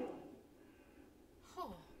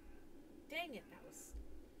 Oh, dang it, that was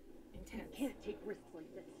intense. We can't take risks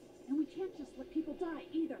like this. And we can't just let people die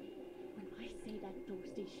either. When I say that door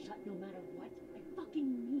stays shut no matter what, I fucking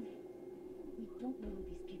mean it. We don't know who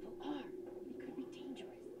these people are. They could be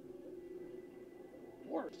dangerous.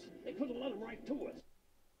 Worse, they could have let them right to us.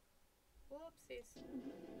 Whoopsies.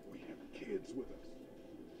 We have kids with us.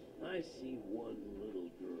 I see one little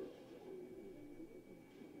girl.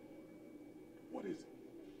 What is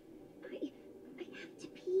it? I have to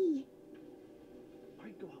pee.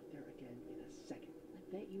 I'd go out there again in a second.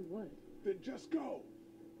 I bet you would. Then just go.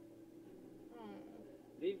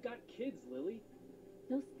 They've got kids, Lily.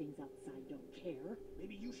 Those things outside don't care.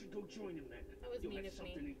 Maybe you should go join them then. That was You'll mean have of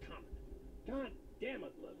me. something in common. God damn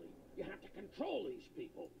it, Lily. You have to control these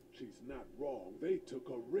people. She's not wrong. They took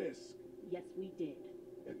a risk. Yes, we did.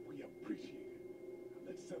 And we appreciate it.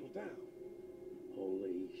 Now let's settle down.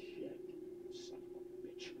 Holy shit. Son of a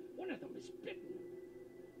bitch. One of them is bitten.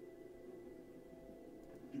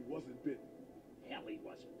 He wasn't bitten. Hell, he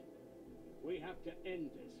wasn't. We have to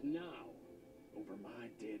end this now. Over my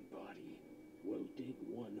dead body, we'll dig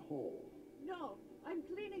one hole. No, I'm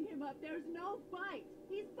cleaning him up. There's no bite.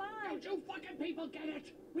 He's fine. Don't you fucking people get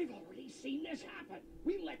it? We've already seen this happen.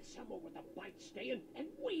 We let someone with a bite stay in, and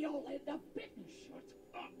we all end up bitten. Shut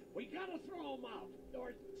up. We gotta throw him out,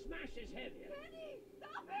 or smash his head in. Penny,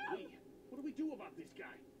 stop him! What do we do about this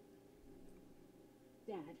guy?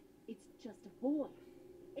 Dad, it's just a boy.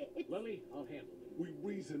 It's... Lily, I'll handle it. We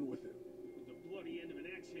reason with him. With the bloody end of an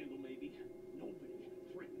axe handle, maybe. Nobody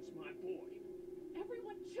threatens my boy.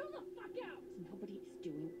 Everyone chill the fuck out! Nobody is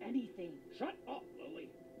doing anything. Shut up, Lily.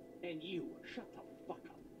 And you, shut the fuck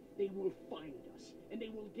up. They will find us, and they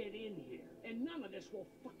will get in here, and none of this will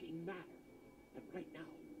fucking matter. And right now,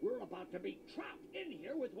 we're about to be trapped in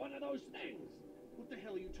here with one of those things. What the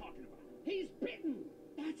hell are you talking about? He's bitten.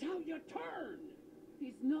 That's how you turn.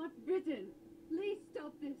 He's not bitten. Please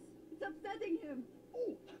stop this. It's upsetting him.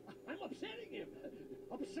 Oh, I'm upsetting him.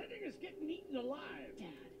 Upsetting is getting eaten alive.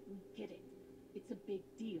 Dad, we get it. It's a big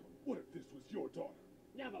deal. What if this was your daughter?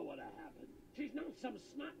 Never would have happened. She's not some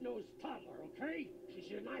snot-nosed toddler, okay? She's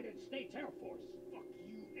United States Air Force. Fuck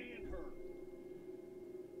you and her.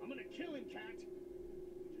 I'm gonna kill him, Cat.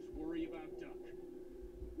 Just worry about Duck.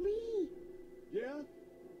 Lee, Yeah?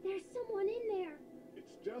 there's someone in there.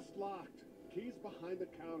 It's just locked. Key's behind the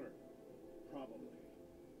counter. Probably.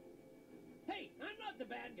 Hey, I'm not the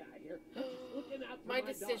bad guy here. I'm just looking out for My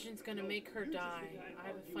daughter. decision's gonna No, make her you're just die. the guy I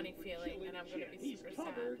have a arguing funny over feeling, killing and I'm a gonna kid. be He's super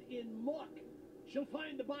covered sad. in muck. She'll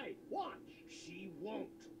find the bite. Watch. She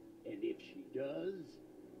won't. And if she does,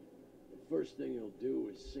 the first thing he'll do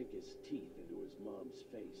is sink his teeth into his mom's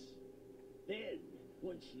face. Then,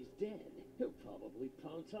 when she's dead, he'll probably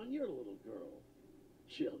pounce on your little girl.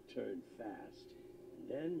 She'll turn fast. And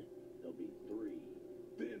then there'll be 3.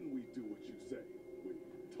 Then we do what you say. We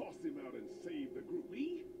toss him out and save the group.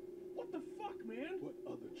 We? What the fuck, man? What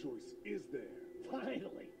other choice is there?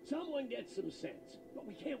 Finally, someone gets some sense. But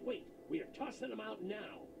we can't wait. We are tossing them out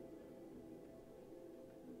now.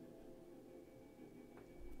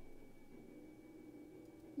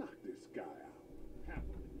 Knock this guy out.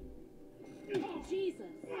 Happily. Oh, Jesus!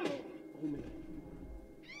 Oh, man.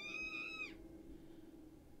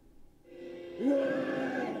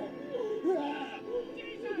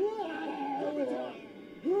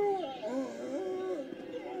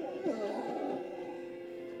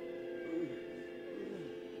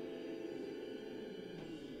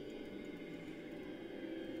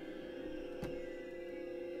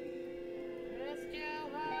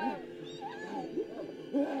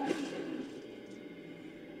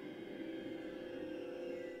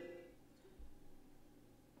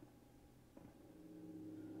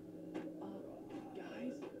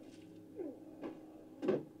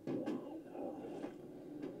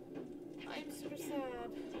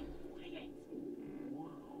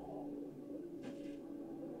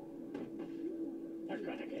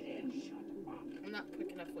 it in. Shut up. I'm not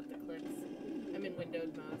quick enough with the clicks. I'm in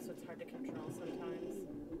windowed mode, so it's hard to control sometimes.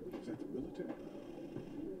 Is that the military?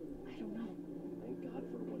 I don't know. Thank God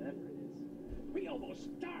for whatever it is. We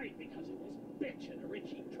almost died because of this bitch and a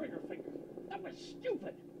Richie Triggerfinger. That was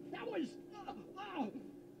stupid. That was...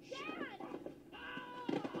 Dad!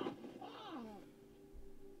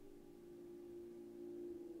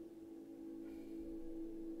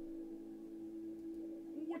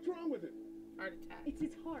 What's wrong with it? Heart attack. It's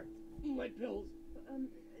his heart. My pills.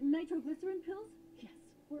 Nitroglycerin pills? Yes,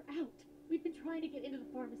 we're out. We've been trying to get into the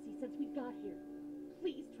pharmacy since we got here.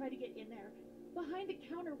 Please try to get in there. Behind the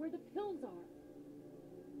counter where the pills are.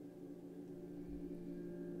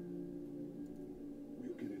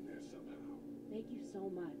 We'll get in there somehow. Thank you so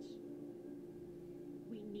much.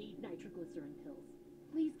 We need nitroglycerin pills.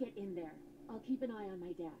 Please get in there. I'll keep an eye on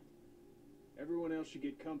my dad. Everyone else should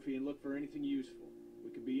get comfy and look for anything useful. We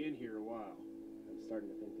could be in here a while. I'm starting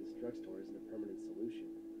to think this drugstore isn't a permanent solution.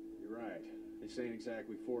 You're right. This ain't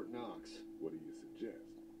exactly Fort Knox. What do you suggest?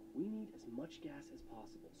 We need as much gas as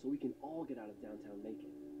possible so we can all get out of downtown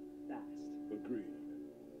Macon. Fast. Agreed.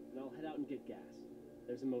 And I'll head out and get gas.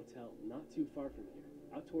 There's a motel not too far from here,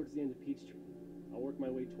 out towards the end of Peachtree. I'll work my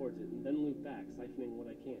way towards it and then loop back, siphoning what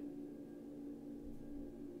I can.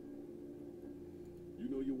 You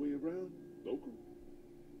know your way around? Local?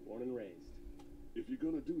 Born and raised. If you're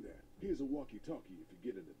gonna do that, here's a walkie-talkie if you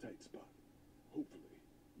get in a tight spot. Hopefully,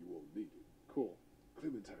 you won't need it. Cool.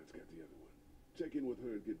 Clementine's got the other one. Check in with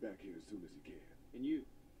her and get back here as soon as you can. And you,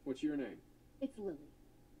 what's your name? It's Lily.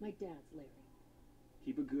 My dad's Larry.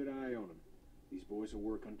 Keep a good eye on them. These boys will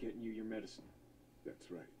work on getting you your medicine.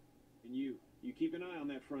 That's right. And you keep an eye on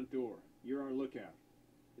that front door. You're our lookout.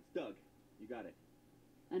 It's Doug. You got it.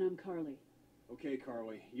 And I'm Carly. Okay,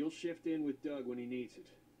 Carly, you'll shift in with Doug when he needs it.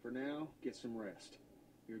 For now, get some rest.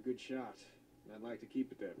 You're a good shot, and I'd like to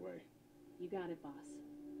keep it that way. You got it, boss.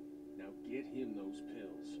 Now get him those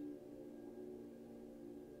pills.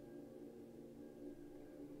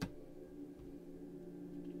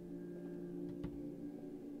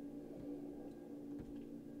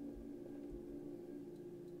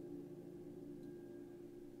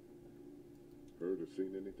 Heard or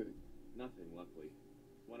seen anything? Nothing, luckily.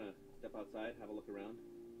 Wanna step outside, have a look around?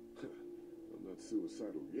 I'm not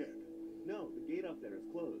suicidal yet. No, the gate up there is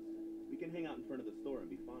closed. We can hang out in front of the store and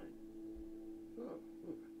be fine. Oh,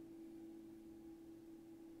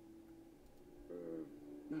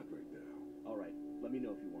 not right now. All right, let me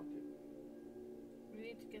know if you want to. We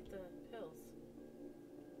need to get the pills.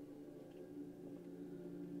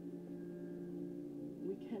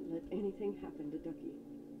 We can't let anything happen to Ducky.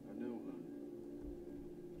 I know, hon.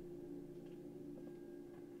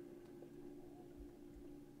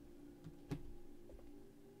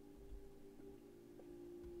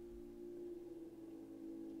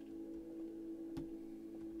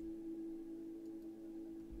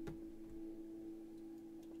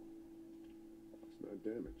 It's not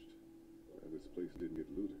damaged. This place didn't get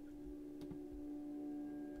looted.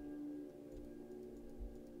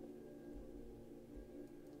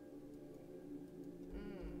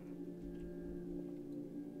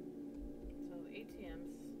 So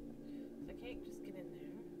ATMs. So I can't just get in there.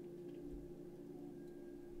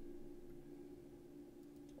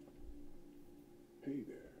 Hey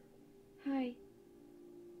there. Hi.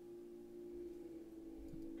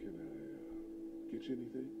 Can I, get you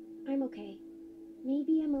anything? I'm okay.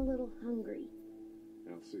 Maybe I'm a little hungry.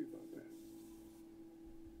 I'll see about that.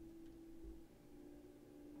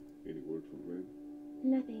 Any word from Glenn?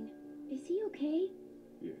 Nothing. Is he okay?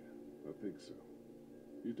 Yeah, I think so.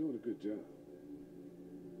 You're doing a good job.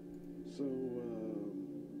 So,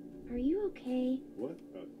 Are you okay? what?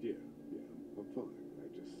 Yeah, I'm fine. I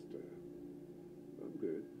just, I'm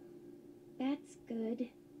good. That's good.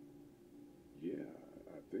 Yeah,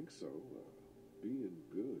 I think so. Being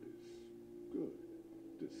good is good,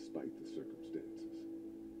 despite the circumstances.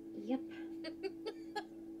 Yep.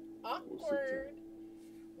 Awkward.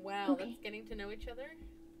 Wow, Okay. that's getting to know each other.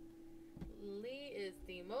 Lee is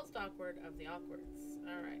the most awkward of the awkwards.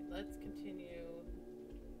 Alright, let's continue.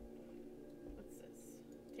 What's this?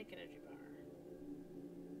 Take energy bar.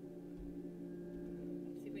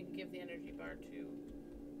 See if we can give the energy bar to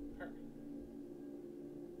her.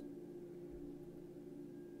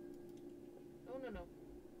 Oh, no.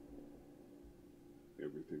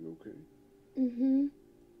 Everything okay? Mm-hmm.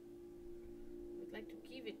 We'd like to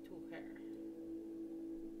give it to her.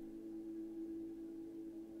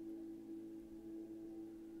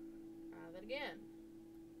 Try that again.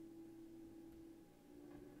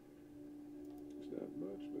 It's not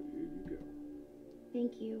much, but here you go.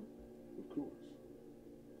 Thank you. Of course.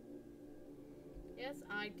 Yes,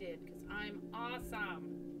 I did, because I'm awesome.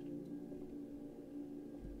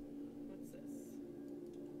 What's this?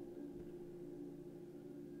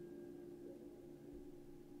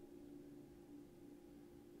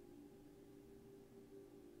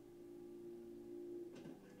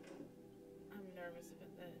 I'm nervous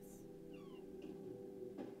about this.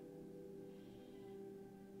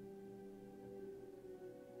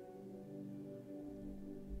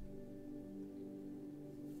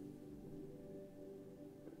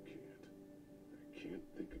 I can't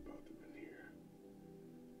think about them in here.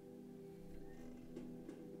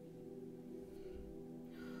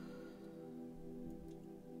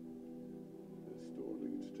 This door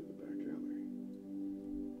leads to the back alley.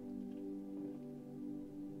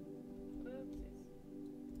 Oopsies.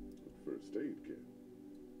 A first aid kit.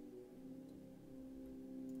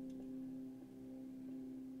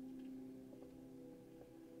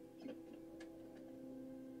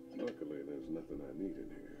 Luckily, there's nothing I need in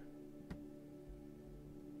here.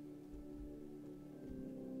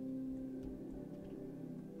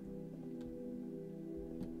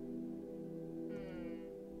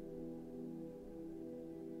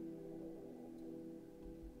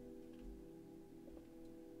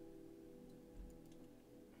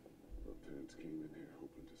 My parents came in here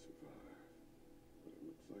hoping to survive, but it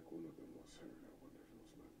looks like one of them was hurt. I wonder if it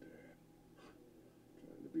was my dad.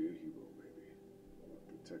 Trying to be a hero, maybe. Or a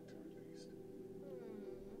protector, at least.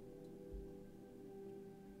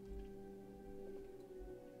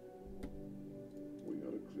 We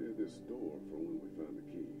ought to clear this door for when we find the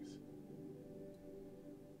keys.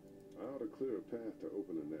 I ought to clear a path to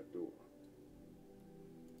opening that door.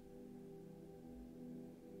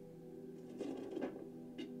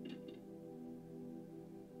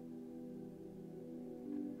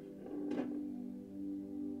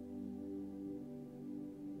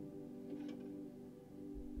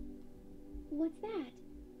 What's that?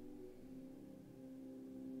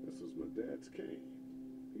 This was my dad's cane.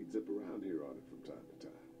 He'd zip around here on it from time to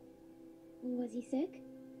time. Was he sick?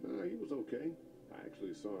 Nah, he was okay. I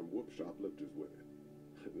actually saw him whoop shoplifters with it.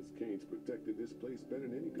 This cane's protected this place better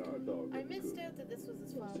than any guard dog I ever missed could. out that this was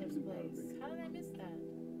his father's place. How did I miss that?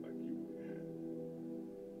 Like you would have.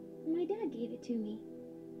 My dad gave it to me.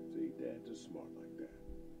 See, dads are smart like that.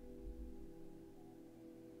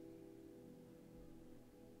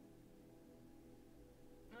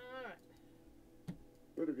 Alright.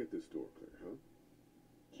 Better get this door clear, huh?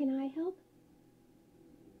 Can I help?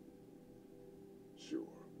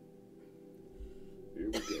 Sure. Here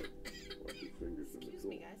we go. Watch your fingers in the Excuse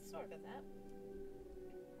door. me, guys. Sorry about that.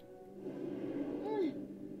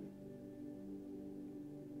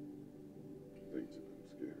 Things have been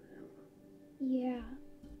scary, huh? Yeah.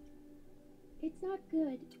 It's not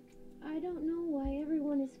good. I don't know why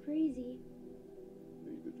everyone is crazy.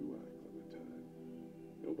 Neither do I, Clementine.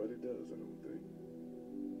 Nobody does, I don't think.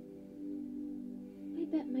 I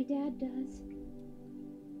bet my dad does.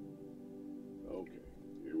 Okay,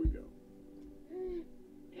 here we go.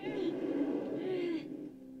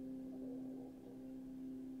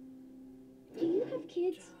 Do you have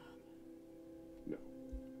kids? No.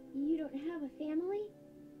 You don't have a family?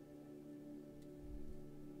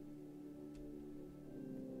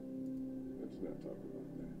 Let's not talk about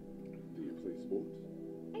that. Do you play sports?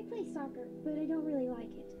 I play soccer, but I don't really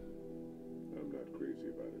like it. I'm not crazy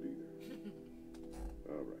about it either.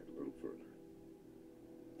 All right, a little further.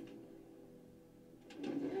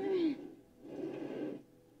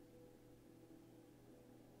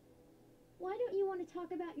 Why don't you want to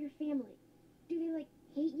talk about your family? Do they, like,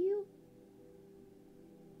 hate you?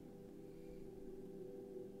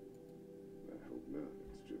 I hope not.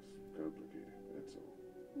 It's just complicated, that's all.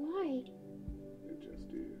 Why? It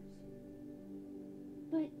just is.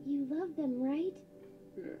 But you love them, right?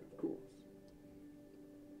 Yeah, of course.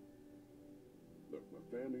 Look, my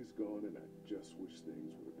family's gone and I just wish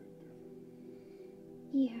things would have been different.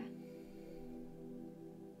 Yeah.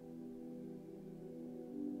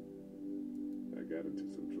 I got into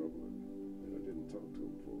some trouble and I didn't talk to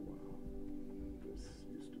them for a while. This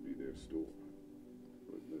used to be their store.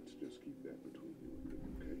 But let's just keep that between you and me,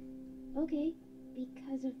 okay? Okay.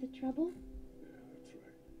 Because of the trouble? Yeah, that's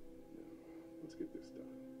right. Now, let's get this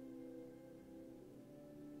done.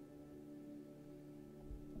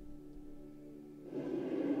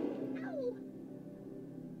 Ow!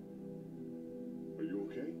 Are you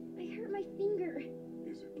okay? I hurt my finger.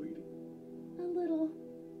 Is it bleeding? A little.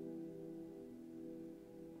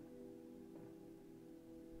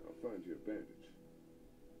 I'll find you a bandage.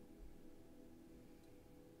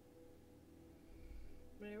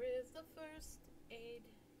 Where is the first aid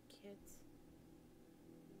kit?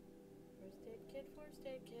 First aid kit, first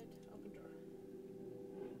aid kit. Open drawer.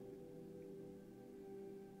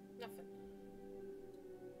 Nothing.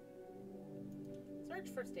 Search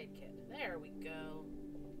first aid kit. There we go.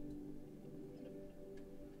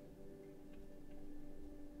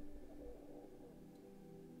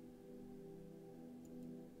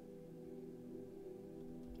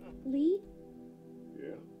 Lee? Yeah?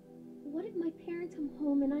 What if my parents come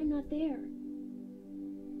home and I'm not there?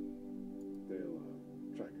 They'll,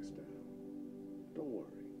 track us down. Don't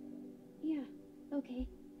worry. Yeah, okay.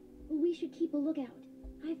 We should keep a lookout.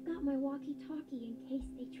 I've got my walkie-talkie in case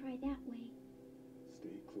they try that way.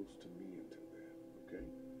 Stay close to me until then, okay?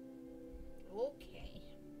 Okay.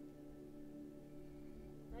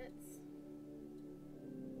 Let's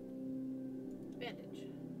bandage.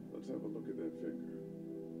 Let's have a look at that finger.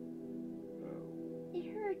 Now,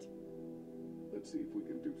 It hurt. let's see if we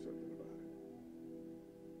can do something about it.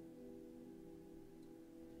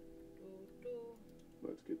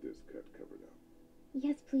 Let's get this cut covered up.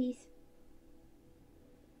 Yes, please.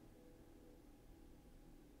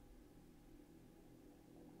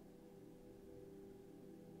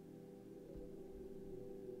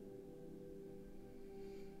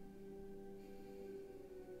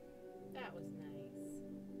 That was nice.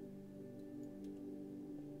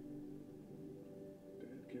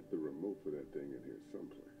 Dad kept the remote for that thing in here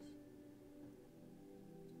someplace.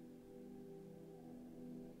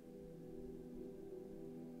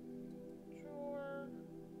 Drawer.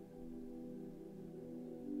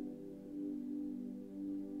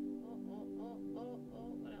 Oh.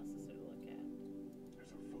 What else is there to look at?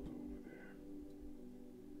 There's a photo over there.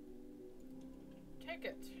 Take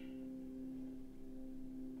it.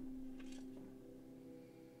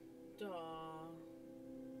 Duh.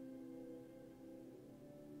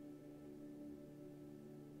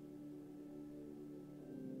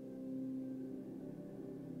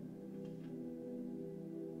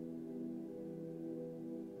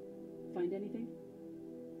 Find anything?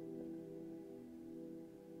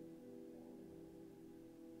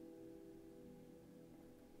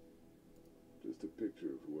 Just a picture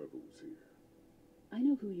of whoever was here. I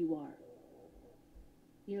know who you are.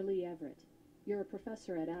 You're Lee Everett. You're a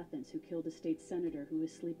professor at Athens who killed a state senator who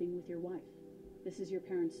was sleeping with your wife. This is your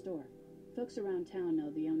parents' store. Folks around town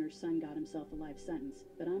know the owner's son got himself a life sentence,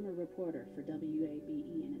 but I'm a reporter for WABE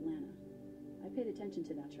in Atlanta. I paid attention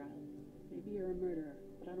to that trial. Maybe you're a murderer,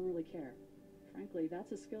 but I don't really care. Frankly,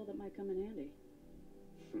 that's a skill that might come in handy.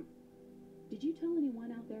 Did you tell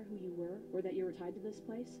anyone out there who you were, or that you were tied to this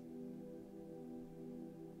place?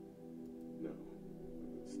 No.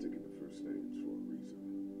 I've been sticking to first names for a reason.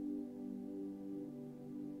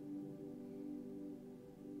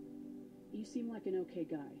 You seem like an okay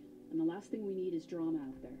guy, and the last thing we need is drama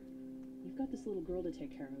out there. You've got this little girl to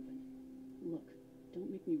take care of, and look, don't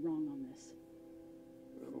make me wrong on this.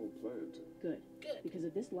 I don't plan to. Good. Because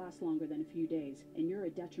if this lasts longer than a few days, and you're a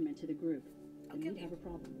detriment to the group, then we'd have a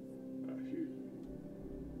problem. I hear you.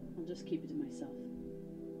 I'll just keep it to myself.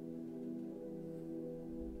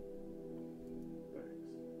 Thanks.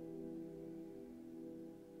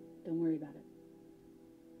 Don't worry about it.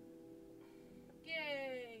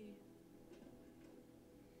 Yay!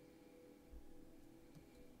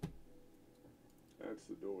 That's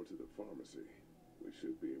the door to the pharmacy. We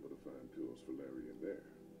should be able to find pills for Larry in there.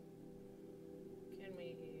 Can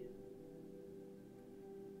we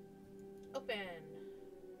open?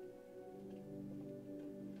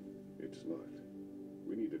 It's locked.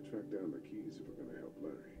 We need to track down the keys if we're going to help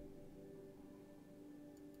Larry.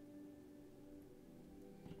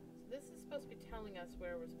 So this is supposed to be telling us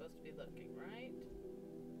where we're supposed to be looking, right?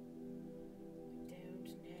 I don't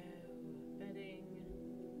know. Bedding.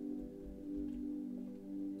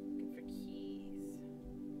 Looking for keys.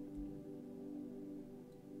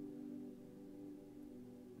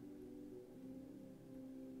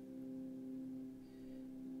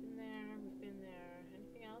 We've been there.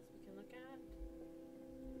 Anything else we can look at?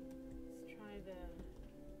 Let's try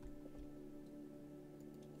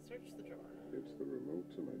search the drawer. It's the remote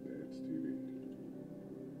to my dad's TV.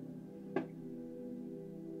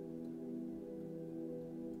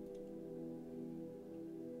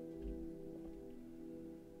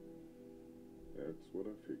 That's what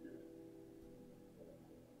I figured.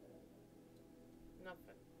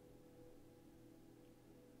 Nothing.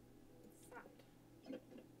 What's that?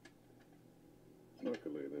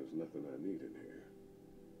 Luckily, there's nothing I need in here.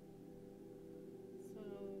 So,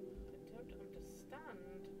 I don't understand.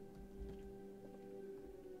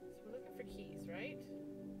 So we're looking for keys, right?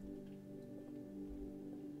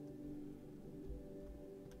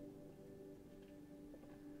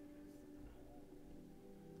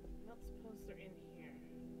 I don't suppose they're in here.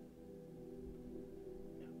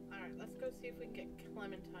 No. Alright, let's go see if we can get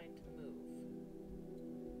Clementine to move.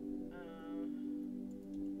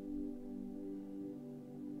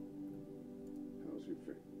 your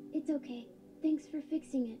finger? It's okay. Thanks for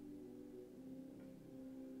fixing it.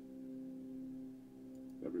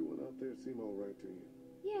 Everyone out there seem all right to you?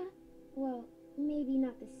 Yeah. Well, maybe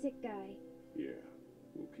not the sick guy. Yeah,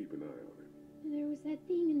 we'll keep an eye on him. There was that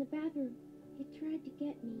thing in the bathroom. It tried to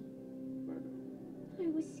get me. I know. I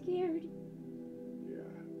was scared.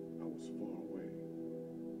 Yeah, I was far away.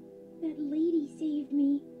 That lady saved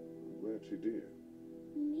me. I'm glad she did.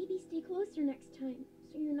 Maybe stay closer next time,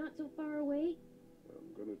 so you're not so far away.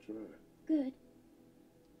 I'm gonna try. Good.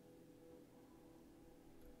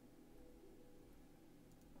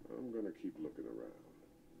 I'm gonna keep looking around.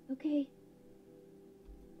 Okay.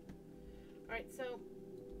 Alright, so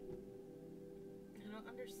I don't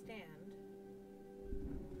understand.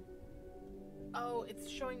 Oh, it's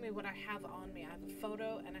showing me what I have on me. I have a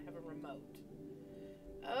photo and I have a remote.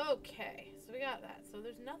 Okay, so we got that. So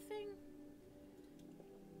there's nothing.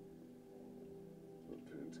 Some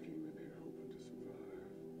Tams came in here hoping to survive.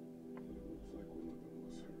 But it looks like one of them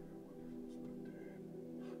was hurt. I wonder if it was my dad.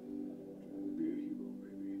 Trying to be a hero,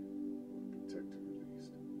 maybe. Or a protector, at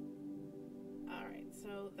least. Alright,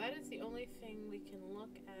 so that is the only thing we can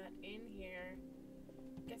look at in here.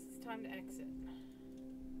 Guess it's time to exit.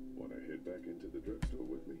 Wanna head back into the drugstore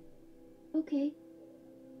with me? Okay.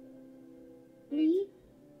 Lee?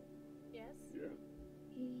 Yes? Yeah.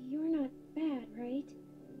 You're not bad, right?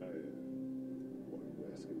 Why are you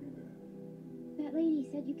asking me that? That lady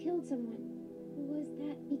said you killed someone. Was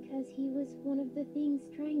that because he was one of the things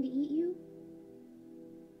trying to eat you?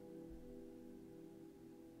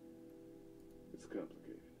 It's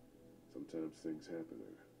complicated. Sometimes things happen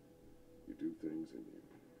or you do things and you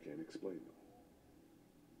can't explain them.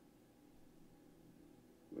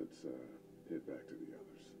 Let's head back to the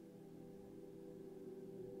others.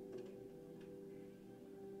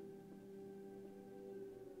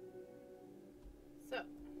 So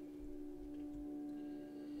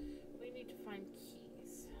we need to find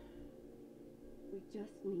keys. We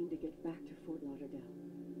just need to get back to Fort Lauderdale.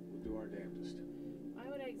 We'll do our damnedest. Why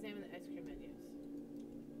would I examine the ice cream menus?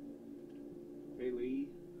 Hey, Lee,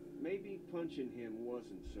 maybe punching him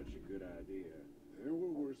wasn't such a good idea. There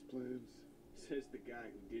were worse plans. Says the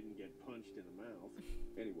guy who didn't get punched in the mouth.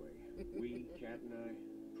 Anyway, we, Kat and I,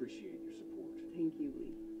 appreciate your support. Thank you,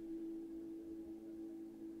 Lee.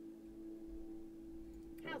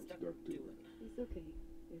 How's Duck doing? He's okay.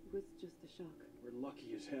 It was just a shock. We're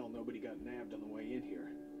lucky as hell nobody got nabbed on the way in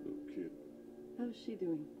here. No kidding. How's she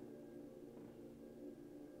doing?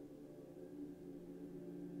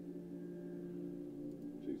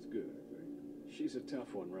 She's good, I think. She's a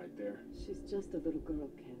tough one right there. She's just a little girl,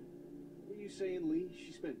 Ken. What are you saying, Lee?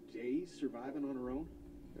 She spent days surviving on her own?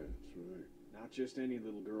 That's right. Not just any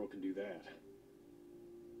little girl can do that.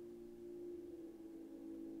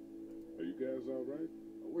 Are you guys all right?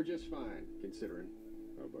 We're just fine, considering.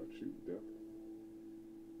 How about you, Duck?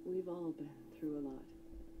 We've all been through a lot.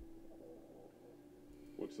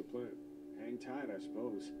 What's the plan? Hang tight, I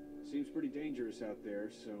suppose. Seems pretty dangerous out there,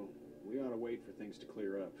 so we ought to wait for things to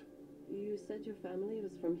clear up. You said your family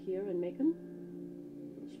was from here in Macon?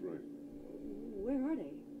 That's right. Where are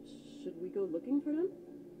they? Should we go looking for them?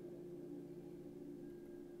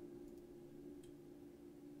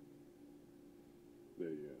 They,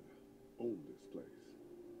 own this place.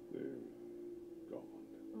 They're gone.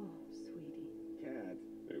 Oh, sweetie. Cat.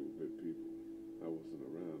 They were good people. I wasn't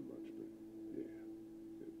around much, but yeah,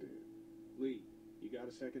 they're dead. Lee, you got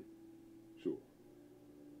a second? Sure.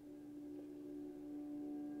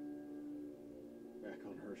 Back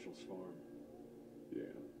on Herschel's farm.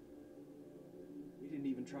 Yeah. We didn't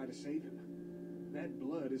even try to save him. That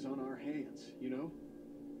blood is on our hands, you know?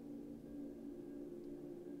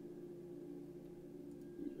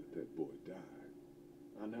 We let that boy die.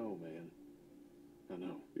 I know, man. I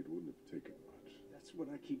know. It wouldn't have taken much. That's what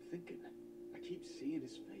I keep thinking. I keep seeing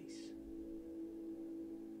his face.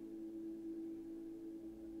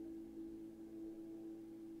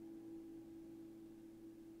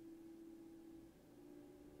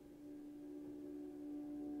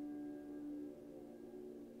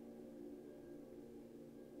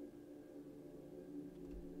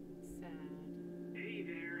 Sad. Hey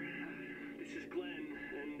there, this is Glenn,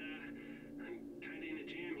 and I'm kinda in a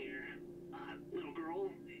jam here. Little girl,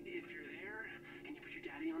 if you're there, can you put your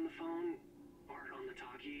daddy on the phone? Or on the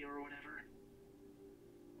talkie or whatever?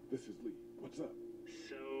 This is Lee. What's up?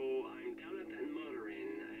 So, I'm down at that motor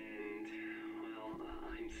inn, and, well,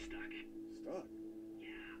 I'm stuck. Stuck?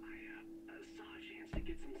 Yeah, I saw a chance to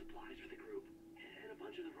get some supplies for the group, and a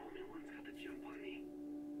bunch of the Roman ones got the jump on me.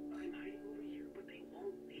 I'm hiding over here, but they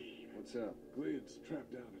won't leave. What's up? Glenn's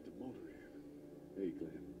trapped down at the motor inn. Hey,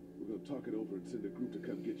 Glenn. We're gonna talk it over and send a group to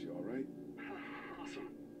come get you, all right?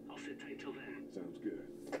 sit tight till then. Sounds good.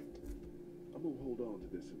 I'm gonna hold on to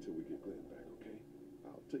this until we get Glenn back, okay?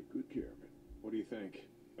 I'll take good care of it. What do you think?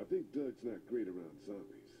 I think Doug's not great around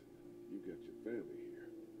zombies. You got your family here.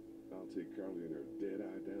 I'll take Carly and her dead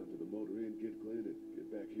eye down to the motor inn, get Glenn, and get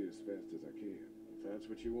back here as fast as I can. If that's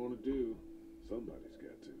what you want to do. Somebody's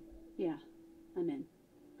got to. Yeah, I'm in.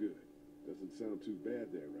 Good. Doesn't sound too bad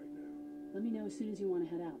there right now. Let me know as soon as you want to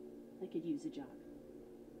head out. I could use a job.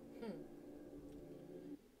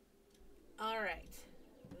 All right.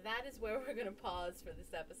 That is where we're going to pause for this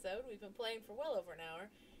episode. We've been playing for well over an hour,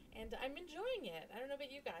 and I'm enjoying it. I don't know about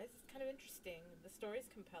you guys. It's kind of interesting. The story's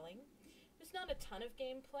compelling. There's not a ton of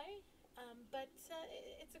gameplay, but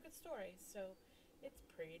it's a good story, so it's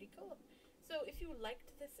pretty cool. So if you liked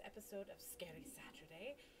this episode of Scary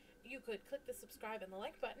Saturday, you could click the subscribe and the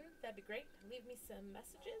like button. That'd be great. Leave me some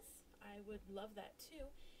messages. I would love that too.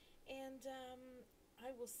 And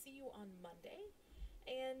I will see you on Monday.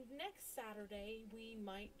 And next Saturday, we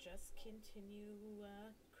might just continue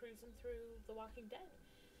cruising through The Walking Dead.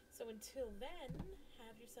 So until then,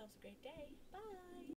 have yourselves a great day. Bye!